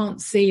you can't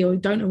see or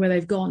don't know where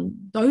they've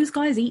gone, those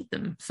guys eat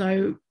them.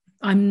 So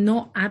I'm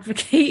not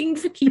advocating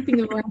for keeping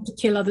them around to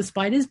kill other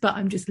spiders, but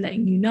I'm just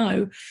letting you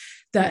know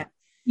that,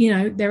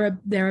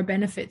 there are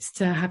benefits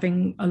to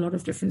having a lot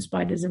of different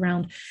spiders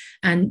around,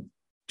 and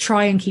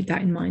try and keep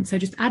that in mind. So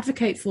just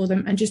advocate for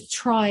them and just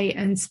try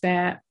and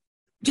spare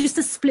just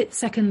a split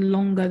second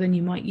longer than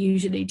you might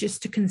usually,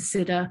 just to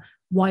consider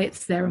why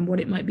it's there and what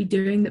it might be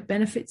doing that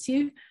benefits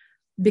you,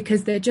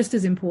 because they're just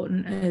as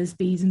important as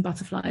bees and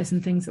butterflies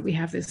and things that we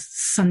have this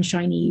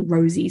sunshiny,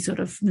 rosy sort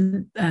of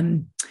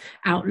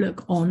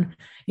outlook on.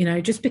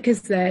 Just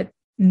because they're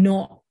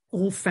not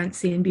all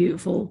fancy and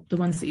beautiful, the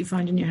ones that you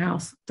find in your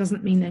house,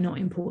 doesn't mean they're not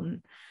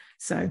important.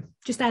 So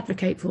just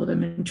advocate for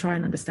them and try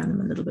and understand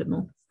them a little bit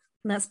more.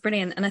 That's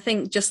brilliant. And I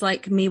think just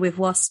like me with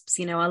wasps,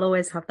 I'll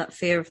always have that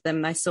fear of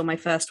them. I saw my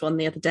first one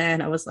the other day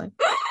and I was like,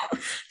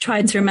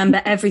 trying to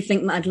remember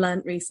everything that I'd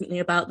learned recently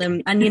about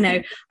them.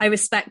 And, I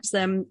respect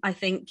them. I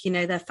think,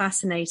 they're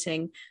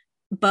fascinating.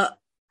 But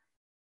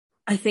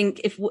I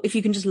think if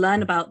you can just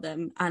learn about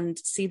them and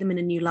see them in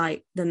a new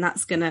light, then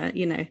that's gonna,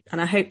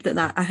 and I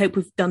hope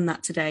we've done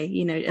that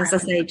today. As I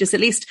say, just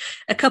at least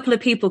a couple of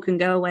people can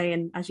go away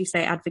and, as you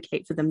say,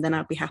 advocate for them, then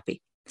I'd be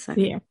happy. So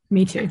yeah,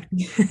 me too.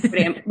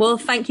 Brilliant. Well,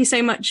 thank you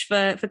so much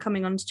for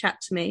coming on to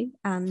chat to me.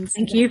 And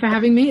thank you for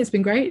having me. It's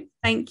been great.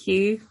 Thank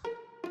you.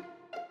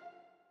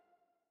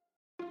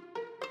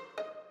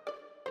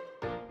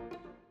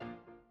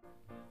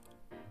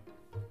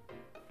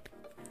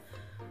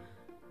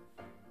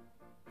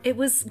 It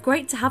was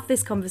great to have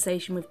this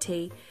conversation with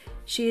T.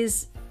 She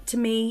is, to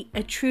me,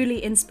 a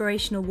truly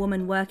inspirational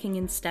woman working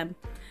in STEM.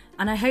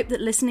 And I hope that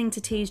listening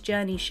to T's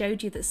journey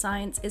showed you that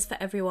science is for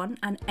everyone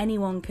and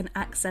anyone can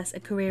access a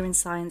career in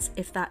science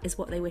if that is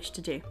what they wish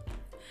to do.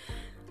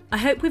 I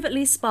hope we've at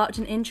least sparked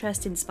an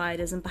interest in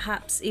spiders, and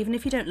perhaps, even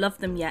if you don't love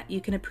them yet, you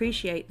can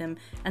appreciate them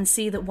and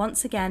see that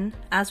once again,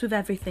 as with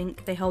everything,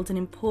 they hold an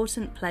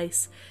important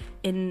place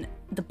in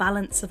the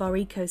balance of our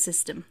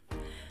ecosystem.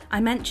 I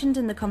mentioned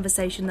in the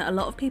conversation that a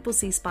lot of people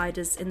see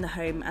spiders in the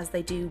home as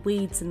they do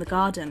weeds in the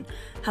garden.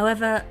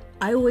 However,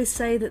 I always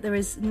say that there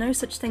is no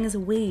such thing as a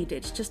weed,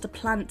 it's just a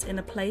plant in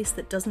a place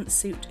that doesn't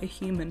suit a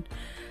human.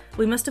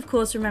 We must of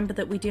course remember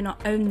that we do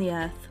not own the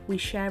earth, we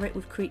share it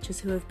with creatures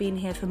who have been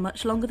here for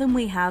much longer than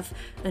we have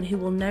and who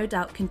will no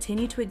doubt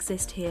continue to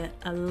exist here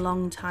a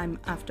long time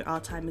after our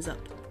time is up.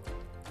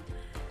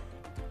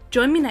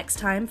 Join me next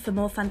time for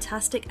more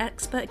fantastic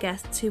expert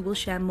guests who will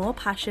share more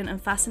passion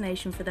and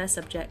fascination for their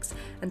subjects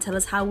and tell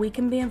us how we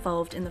can be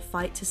involved in the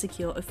fight to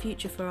secure a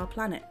future for our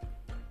planet.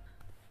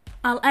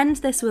 I'll end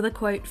this with a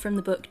quote from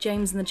the book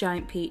James and the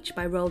Giant Peach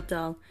by Roald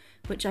Dahl,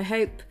 which I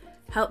hope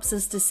helps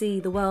us to see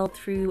the world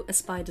through a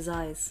spider's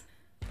eyes.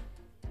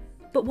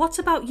 "But what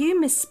about you,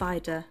 Miss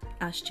Spider?"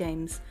 asked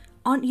James.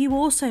 "Aren't you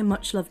also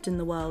much loved in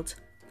the world?"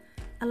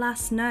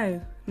 "Alas,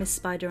 no," Miss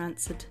Spider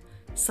answered,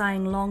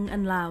 sighing long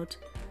and loud.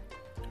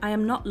 "I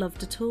am not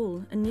loved at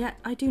all, and yet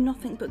I do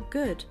nothing but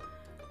good.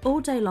 All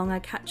day long I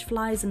catch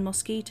flies and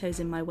mosquitoes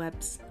in my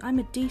webs. I'm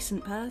a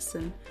decent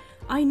person."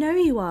 "I know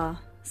you are,"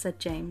 said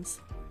James.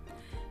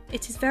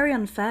 "It is very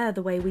unfair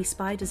the way we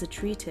spiders are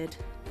treated,"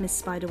 Miss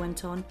Spider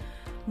went on.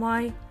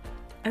 "Why,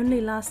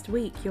 only last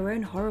week your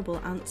own horrible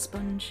Aunt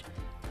Sponge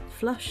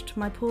flushed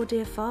my poor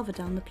dear father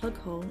down the plug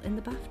hole in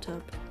the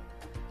bathtub."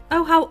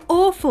 "Oh, how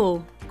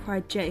awful!"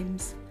 cried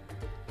James.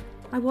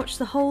 "I watched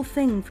the whole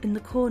thing in the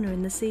corner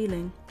in the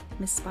ceiling,"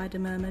 Miss Spider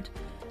murmured.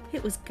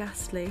 "It was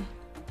ghastly.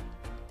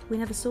 We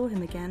never saw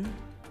him again."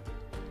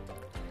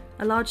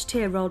 A large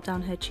tear rolled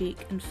down her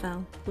cheek and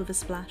fell with a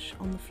splash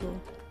on the floor.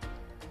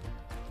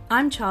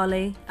 I'm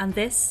Charlie, and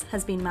this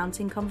has been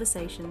Mounting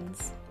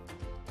Conversations.